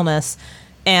mental illness,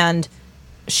 and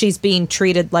she's being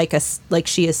treated like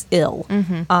she is ill.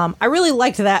 I really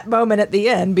liked that moment at the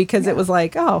end because it was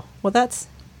like, oh, well, that's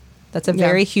a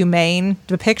very humane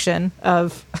depiction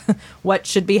of what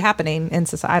should be happening in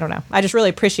society. I don't know. I just really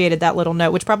appreciated that little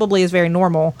note, which probably is very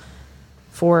normal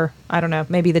for, I don't know,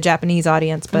 maybe the Japanese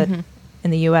audience, but in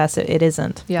the U.S. it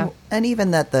isn't. Yeah. And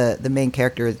even that the main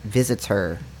character visits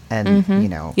her and,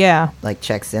 Yeah. like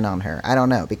checks in on her. I don't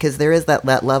know, because there is that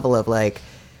level of like,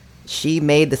 she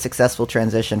made the successful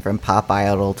transition from pop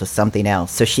idol to something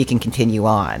else so she can continue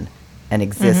on and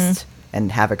exist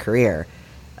and have a career.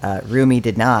 Rumi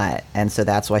did not, and so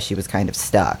that's why she was kind of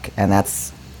stuck. And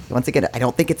that's, once again, I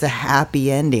don't think it's a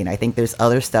happy ending. I think there's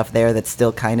other stuff there that's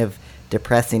still kind of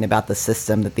depressing about the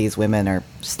system that these women are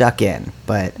stuck in.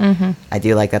 But I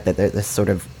do like that there's this sort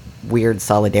of weird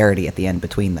solidarity at the end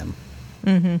between them.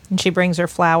 And she brings her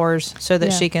flowers so that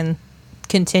Yeah. she can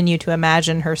continue to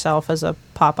imagine herself as a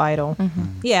pop idol.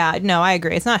 Yeah, no, I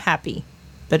agree. It's not happy,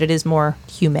 but it is more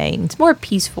humane. It's more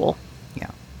peaceful.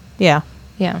 Yeah. Yeah.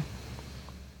 Yeah.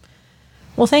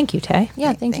 Well, thank you, Tay.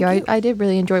 Yeah, thank you. I did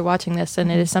really enjoy watching this,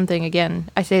 and it is something, again,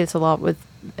 I say this a lot with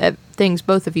things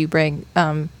both of you bring,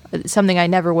 something I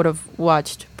never would have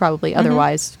watched probably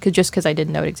otherwise, just because I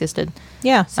didn't know it existed.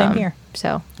 Yeah, same here.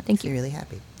 So, thank I'm you. really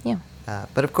happy. Yeah.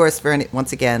 But of course, for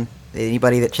once again,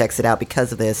 anybody that checks it out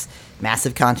because of this,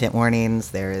 massive content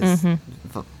warnings. There is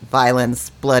violence,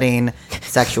 blooding,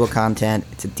 sexual content.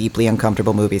 It's a deeply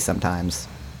uncomfortable movie sometimes.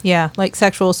 Yeah, like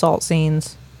sexual assault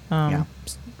scenes. Yeah.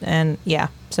 And yeah,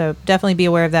 so definitely be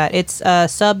aware of that. It's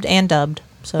subbed and dubbed,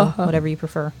 so whatever you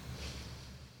prefer.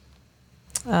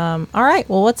 All right,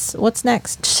 well, what's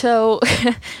next? So,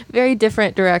 very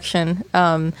different direction.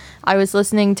 I was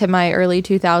listening to my early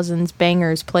 2000s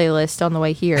bangers playlist on the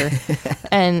way here,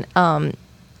 and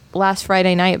last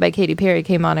Friday Night by Katy Perry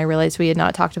came on. I realized we had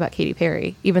not talked about Katy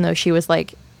Perry, even though she was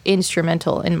like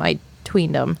instrumental in my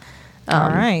tweendom. All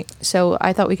right. So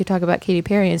I thought we could talk about Katy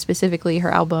Perry and specifically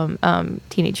her album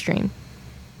Teenage Dream.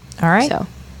 All right. So,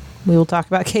 We will talk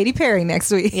about Katy Perry next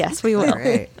week. yes, we will.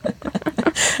 Great.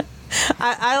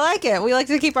 I like it. We like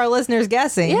to keep our listeners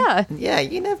guessing. Yeah. Yeah,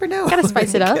 you never know. Gotta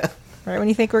spice it up. Right when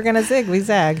you think we're going to zig, we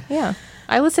zag. Yeah.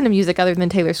 I listen to music other than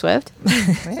Taylor Swift.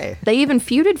 Hey, They even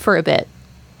feuded for a bit.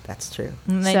 that's true.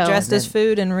 And they So- dressed as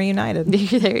food and reunited.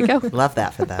 There you go. Love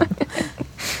that for them.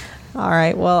 All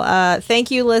right. Well,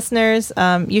 thank you, listeners.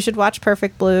 You should watch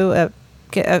Perfect Blue.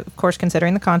 Of course,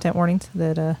 considering the content warnings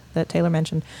that Taylor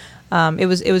mentioned, it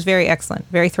was very excellent,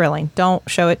 very thrilling. Don't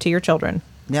show it to your children.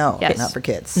 No, Yes. not for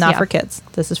kids. Not Yeah. for kids.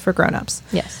 This is for grown-ups.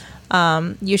 Yes.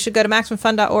 You should go to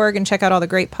MaximumFun.org and check out all the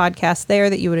great podcasts there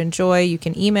that you would enjoy. You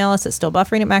can email us at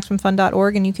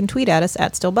stillbuffering@MaximumFun.org, and you can tweet at us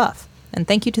at stillbuff. And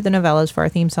thank you to the Novellas for our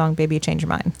theme song, Baby You Change Your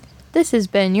Mind. This has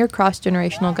been your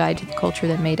cross-generational guide to the culture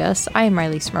that made us. I am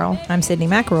Riley Smurl. I'm Sydney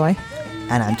McElroy,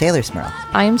 And I'm Taylor Smurl.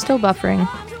 I am still buffering.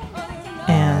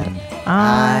 and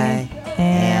I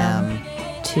am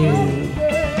too.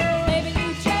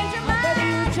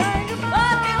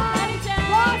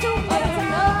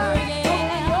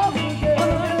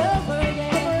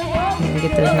 Can we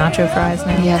get those nacho fries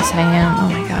now? Yes, I am. Oh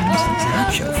my god, I'm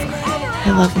so Nacho fry.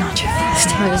 I love nacho fries.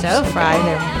 Nacho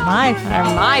fries are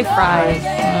my fries.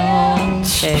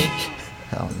 Okay.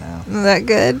 Oh no. Is that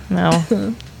good? No.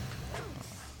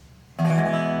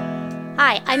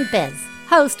 Hi, I'm Biz,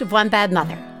 host of One Bad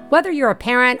Mother. Whether you're a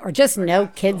parent or just know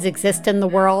kids exist in the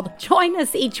world, join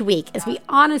us each week as we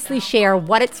honestly share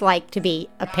what it's like to be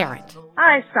a parent.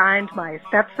 I signed my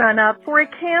stepson up for a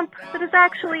camp that is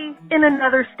actually in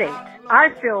another state.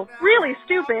 I feel really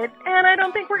stupid, and I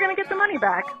don't think we're going to get the money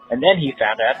back. And then he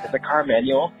found out that the car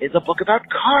manual is a book about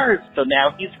cars. So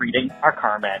now he's reading our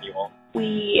car manual.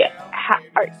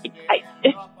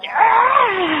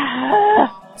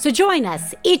 So join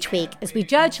us each week as we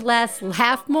judge less,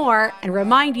 laugh more, and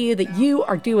remind you that you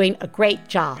are doing a great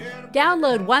job.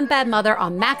 Download One Bad Mother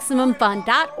on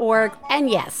MaximumFun.org, and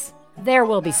yes, there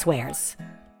will be swears.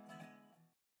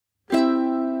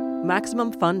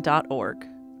 MaximumFun.org.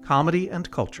 Comedy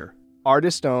and culture.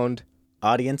 Artist owned.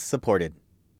 Audience supported.